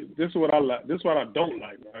this is what I like. This is what I don't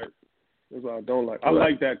like, right? This is what I don't like. I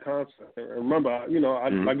like that concept. And remember,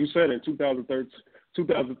 like you said, in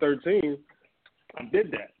 2013, I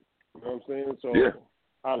did that. You know what I'm saying? So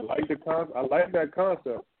I like that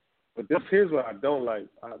concept. But here's what I don't like.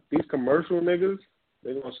 These commercial niggas,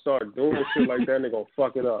 they're going to start doing shit like that and they're going to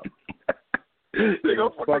fuck it up. They're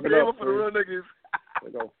going to fuck it up for the real niggas.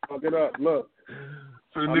 They're going to fuck it up. Look.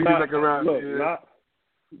 So the niggas like around. Look, not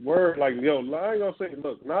word like, yo, I ain't going to say,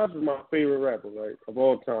 look, Nas is my favorite rapper, right, of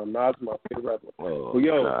all time. Nas is my favorite rapper. Oh, but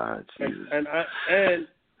yo, God, and I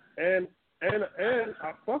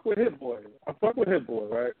fuck with Hit Boy. Right? I fuck with him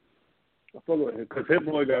because Hit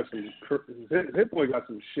Boy got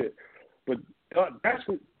some shit. But that's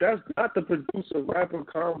not the producer rapper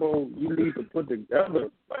combo you need to put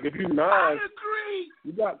together. Like if you Nas, I agree.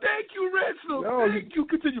 Thank you, Ransom. Thank you.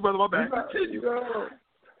 Continue, brother. My bad. Continue. No,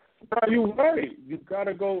 you right. You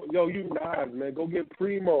gotta go. Yo, you Nas, man. Go get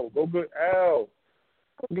Primo. Go get Al.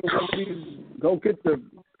 Go get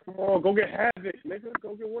Havoc, nigga.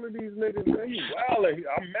 Go get one of these niggas, man. You wild.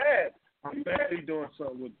 I'm mad he doing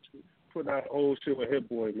something with putting out old shit with Hit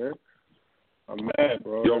Boy, man. I'm mad,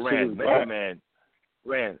 bro. Yo,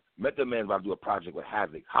 Method Man about to do a project with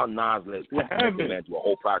Havoc. How Nas let Method Man do a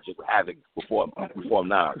whole project with Havoc before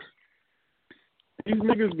Nas? These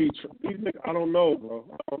niggas I don't know, bro.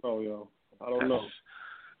 I don't know, yo. I don't know.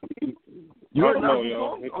 You heard Nas'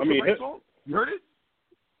 song? I mean, you heard it?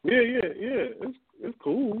 Yeah. It's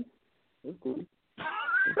cool. It's cool.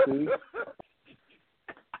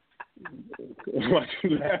 Why you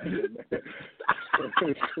laughing, man?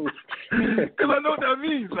 It's cool. Because I know what that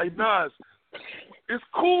means. Like, Nas, it's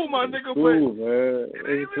cool, my nigga, cool, but man.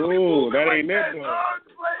 It's cool. That ain't it, though.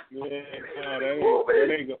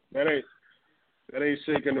 That ain't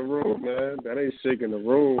shaking the room, man. That ain't shaking the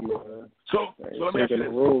room, man. So let me ask you this.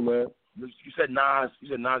 Man. You said Nas is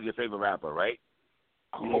your favorite rapper, right?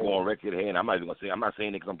 I'm gonna go on record here, and I'm not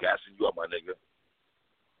saying it because I'm gassing you up, my nigga.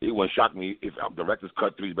 It wouldn't shock me if the Director's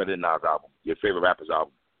Cut 3 is better than Nas' album, your favorite rapper's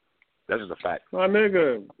album. That's just a fact. My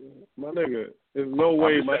nigga, there's no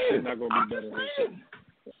way my shit not gonna be better than his shit.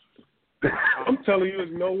 I'm telling you,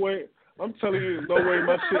 there's no way my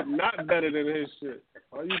shit not better than his shit.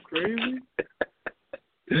 Are you crazy?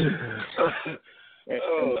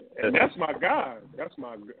 And that's my guy. That's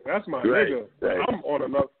my nigga. Right.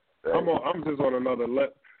 I'm just on another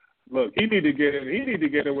level. Look, he need to get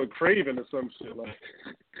in with Craven or some shit like.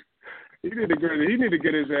 He need to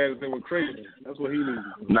get his ass in with Craven. That's what he needs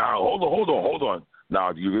to do. Now, hold on.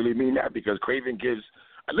 Now, do you really mean that? Because Craven gives.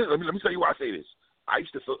 Let me tell you why I say this. I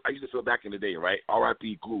used to feel back in the day, right?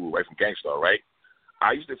 R.I.P. Guru, right, from Gangstar, right?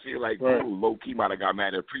 I used to feel like Guru low key might have got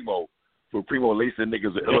mad at Primo for Primo lacing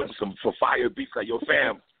niggas some for fire beats like, yo,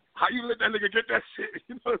 fam, how you let that nigga get that shit?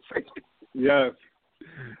 You know what I'm saying? Yes.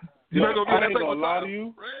 You know I ain't gonna lie to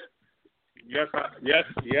you. Yes. I'm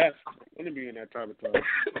gonna be in that type of time.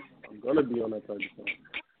 I'm gonna be on that type of time,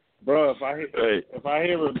 bro. If I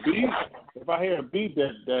hear a beat, if I hear a beat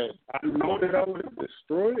that I know that I would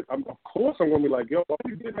destroy it, of course I'm gonna be like, yo, why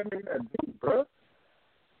you get that nigga that beat, bro?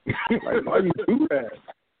 Like, why you do that?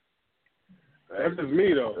 That's just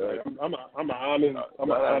me though. Like, I'm an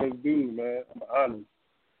honest dude, man. I'm honest.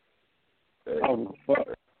 I don't give a fuck.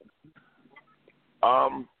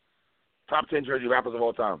 Top 10 Jersey rappers of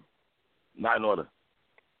all time. Not in order.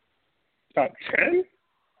 Top 10?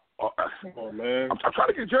 Oh, come on, man. I'm trying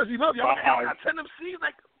to get Jersey love. Y'all got 10 MCs?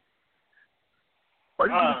 Like, or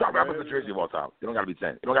you can top rappers of Jersey of all time. You don't got to be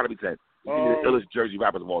 10. You don't got to be 10. You can be the illest Jersey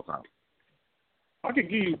rappers of all time. I could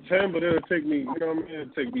give you 10, but it'll take me, you know what I mean?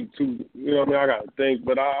 It'll take me 2, you know what I mean? I got to think.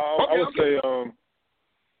 But I would say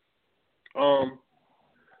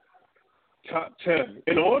top 10.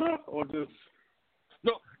 In order or just?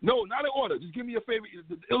 No, not in order. Just give me your favorite.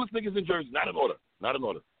 The illest niggas in Jersey. Not in order. Not in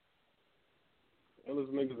order.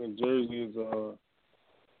 Illest niggas in Jersey is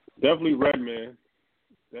definitely Redman.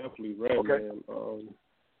 Definitely Redman. Okay.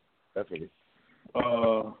 Definitely.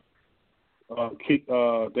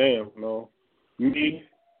 Me.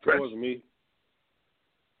 Tretch. It was me.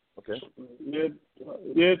 Okay.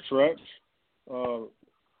 Yeah, Tretch.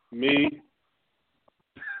 Me.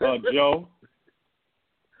 Joe.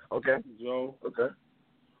 Okay. Joe. Okay.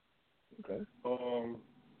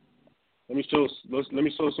 Let me show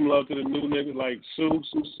some love to the new niggas like Sue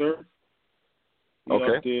Surf.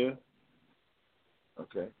 Okay. Up there.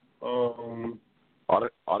 Okay.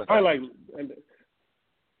 I like.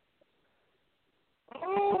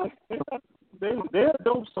 They're a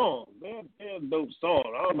dope song. They're a dope song.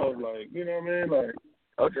 I don't know, like, you know what I mean, like.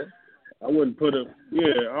 Okay. I wouldn't put a.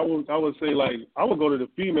 Yeah, I would say like I would go to the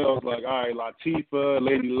females like, all right, Latifah,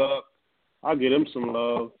 Lady Luck. I'll give them some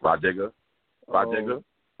love. Rod Digger. Rod Digger.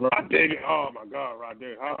 Oh my God, Rod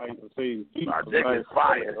Digger. How I even say Rod Digger's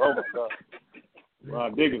fire. Oh my God.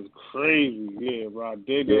 Rod Digger's crazy. Yeah, Rod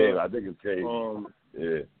Digger. Yeah, Rod Digger's crazy.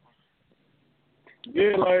 Yeah.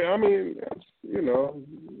 Yeah, like I mean, that's, you know,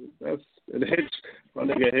 that's my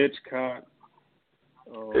nigga Hitchcock.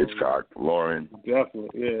 Hitchcock, Lauren. Definitely,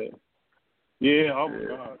 yeah. Yeah, oh my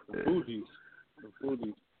God, the Fugees.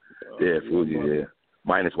 Fugees, yeah.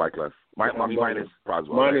 Minus Wyclef. Minus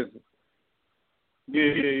Proswell. Minus.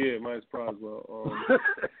 Yeah. Minus Proswell.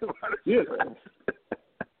 Yeah.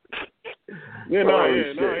 No,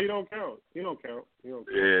 he don't count. Yeah,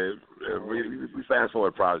 we fast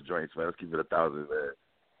forward Pros joints, man. Let's keep it 1,000, man.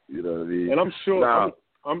 You know what I mean? And I'm sure,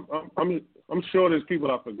 I'm sure there's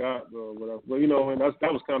people I forgot, though. But you know, and that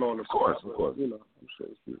was kind of on the course. You know, I'm sure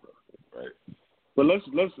there's people. Right. But let's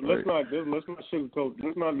not sugarcoat. Let's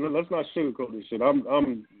not sugarcoat this shit. I'm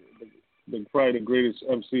probably the greatest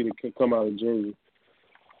MC that could come out of Jersey.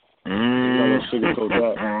 I'm not gonna sugarcoat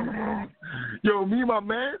that. Yo, me and my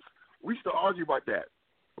man, we used to argue about that,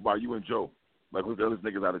 about you and Joe, like who's the other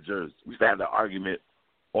niggas out of Jersey. We used to have that argument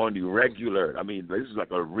on the regular. I mean, this is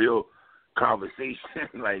like a real conversation,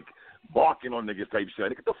 like barking on niggas type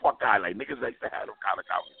shit. Get the fuck out, like niggas like to have them kind of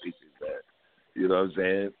conversations, man. You know what I'm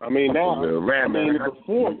saying? I mean,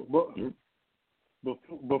 before it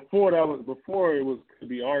was to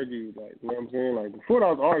be argued, like, you know what I'm saying? Like before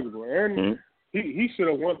that was arguable, and he should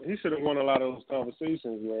have won a lot of those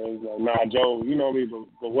conversations, man. He's like, nah, Joe, you know me, but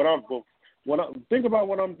think about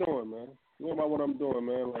what I'm doing, man. Think about what I'm doing,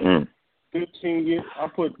 man. Like 15 years, I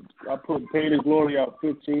put Pain and Glory out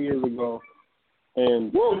 15 years ago,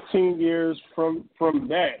 and 15 years from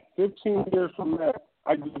that,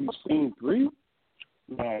 I give you Scene 3.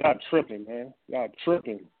 Nah, y'all tripping, man. Y'all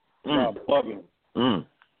tripping. Y'all bugging.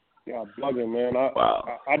 Y'all bugging, man.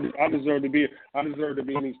 I deserve to be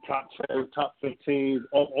in these top 10, top 15s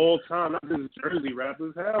of all time. Not just Jersey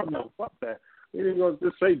rappers. Hell no, fuck that. You ain't gonna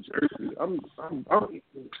just say Jersey. I'm come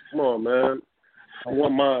on, man. I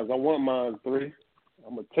want mine 3.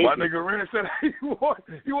 I'm gonna take my nigga Renner said he want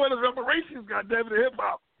his reparations. Goddamn it, hip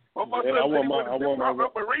hop. I want my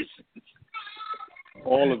reparations.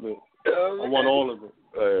 All of it. I want all of it.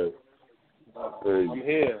 I'm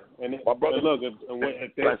here, and my brother. And look, if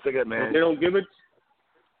they don't give it,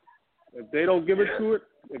 if they don't give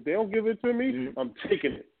it to me, I'm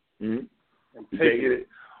taking it. I'm taking it.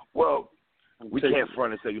 Well, we can't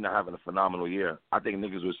front and say you're not having a phenomenal year. I think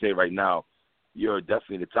niggas would say right now, you're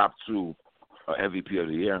definitely the top 2 MVP of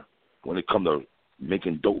the year when it comes to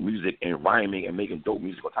making dope music and rhyming and making dope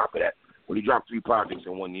music. On top of that, when you drop 3 projects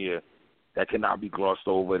in 1 year, that cannot be glossed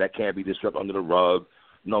over. That can't be swept under the rug.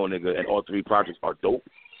 No, nigga, and all 3 projects are dope.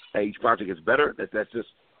 And each project is better. That's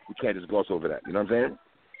just, we can't just gloss over that. You know what I'm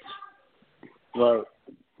saying? Right.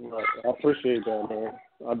 I appreciate that, man.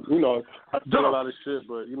 I do a lot of shit,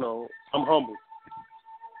 but, you know, I'm humble.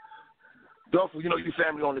 Duff, you know you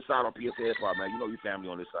family on this side on PSA Hip Hop, man. You know you family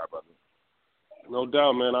on this side, brother. No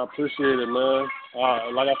doubt, man. I appreciate it, man.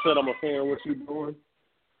 Like I said, I'm a fan of what you're doing.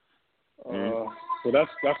 So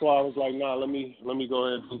that's why I was like, nah, let me go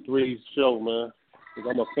ahead and do Three's show, man, because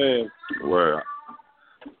I'm a fan. Well,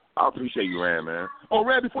 I appreciate you, Rand, man. Oh,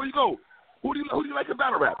 Rand, before you go, who do you like in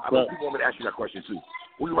battle rap? I know people want me to ask you that question too.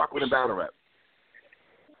 Who do you rock with in battle rap?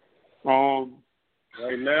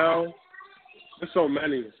 Right now, there's so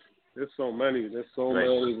many. There's so many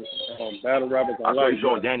battle rappers I like. I saw you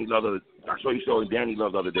showing Danny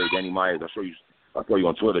Love the other day. Danny Myers. I saw you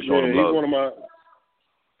on Twitter showing him love.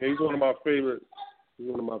 He's one of my favorites.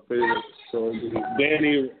 So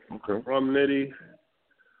Danny, Rum Nitty.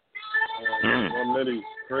 Rum Nitty's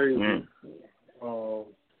crazy.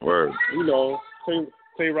 Word. You know,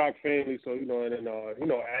 Tay-Rock family. So and then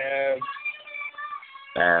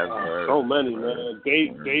Av. So many, man.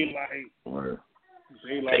 Daylight. Word.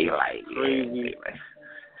 Daylight. Crazy.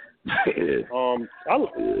 I'm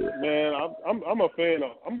a fan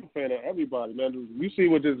of everybody, man. You see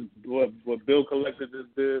what Bill Collector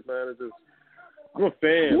just did, man. I'm a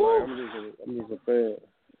fan. Man. I'm just a fan.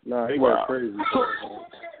 Nah, he went crazy.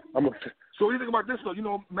 So what do you think about this though? You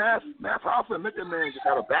know, Math Hoffa and Method Man just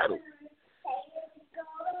had a battle.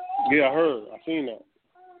 Yeah, I heard. I seen that.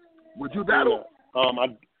 Would you battle?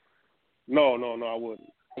 No, I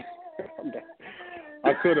wouldn't.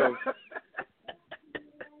 I could have.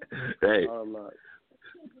 Hey. I'm not.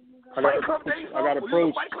 I got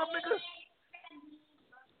approached. Fight Club nigga?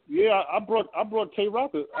 Yeah, I brought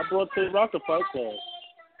Tay-Rock. I brought Tay-Rock to Fight Club.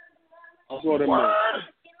 I brought him in.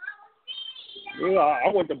 Yeah, I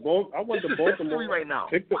went to Baltimore. Right now.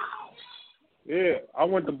 Yeah, I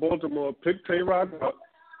went to Baltimore, picked Tay-Rock up,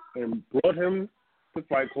 and brought him to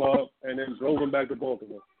Fight Club, and then drove him back to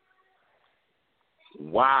Baltimore.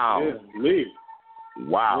 Wow. Yeah, me.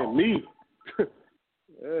 Wow. Yeah, me.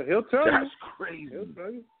 Yeah, he'll tell you. That's crazy. He'll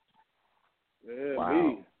tell you. Yeah, wow.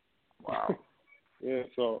 Me. Wow. Yeah,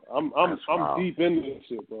 so I'm deep in this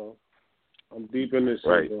shit, bro. I'm deep in this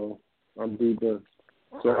right. shit, bro. I'm deep in.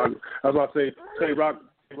 So that's why I say Tay-Rock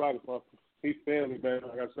is he's family, man.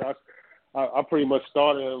 Like I said, I pretty much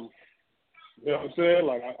started him. You know what I'm saying?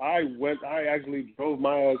 Like I actually drove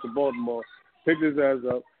my ass to Baltimore, picked his ass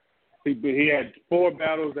up. He had 4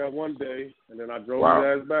 battles that one day, and then I drove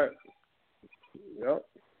his ass back. Yep.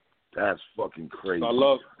 That's fucking crazy.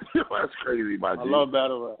 That's crazy, my dude. I love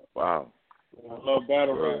battle rap. Wow. I love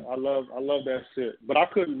battle rap. I love that shit. But I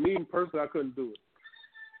couldn't do it.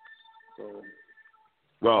 So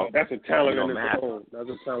that's a talent in its own. That's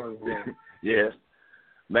a talent. Yes.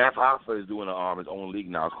 Math Hoffa is doing his own league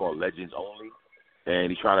now. It's called Legends Only, and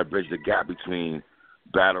he's trying to bridge the gap between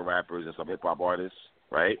battle rappers and some hip hop artists,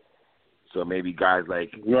 right? So maybe guys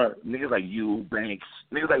like niggas like you, Banks,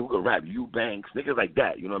 niggas like who can rap, you, Banks, niggas like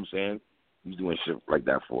that. You know what I'm saying? He's doing shit like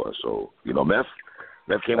that for us. So Meth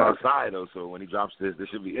came outside though. So when he drops this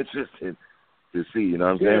should be interesting to see. You know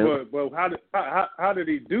what I'm saying? But how did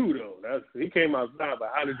he do though? He came outside,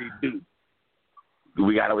 but how did he do?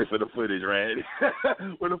 We gotta wait for the footage, right?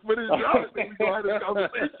 When the footage drops, then we go have this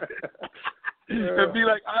conversation. And be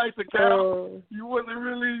like, all right, the cow, you wasn't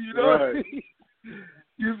really, you know. Right.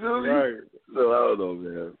 You feel me? Right. So I don't know,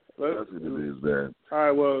 man. That's what it is, man. All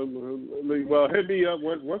right, well, hit me up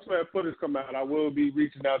once that footage come out. I will be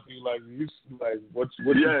reaching out to you, what?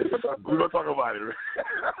 Yeah, we're gonna talk about it.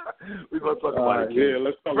 We're gonna talk about it. Yeah,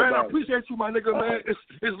 let's talk about it. Man, I appreciate you, my nigga, man.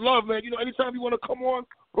 It's love, man. You know, anytime you want to come on,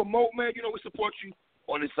 promote, man. You know, we support you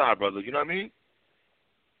on this side, brother. You know what I mean?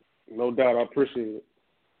 No doubt, I appreciate it.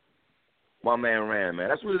 My man Rand, man.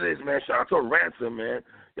 That's what it is, man. Shout out to Ransom, man.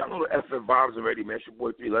 Y'all know the FF vibes already, man. It's your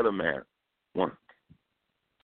boy 3 Letter Man. One.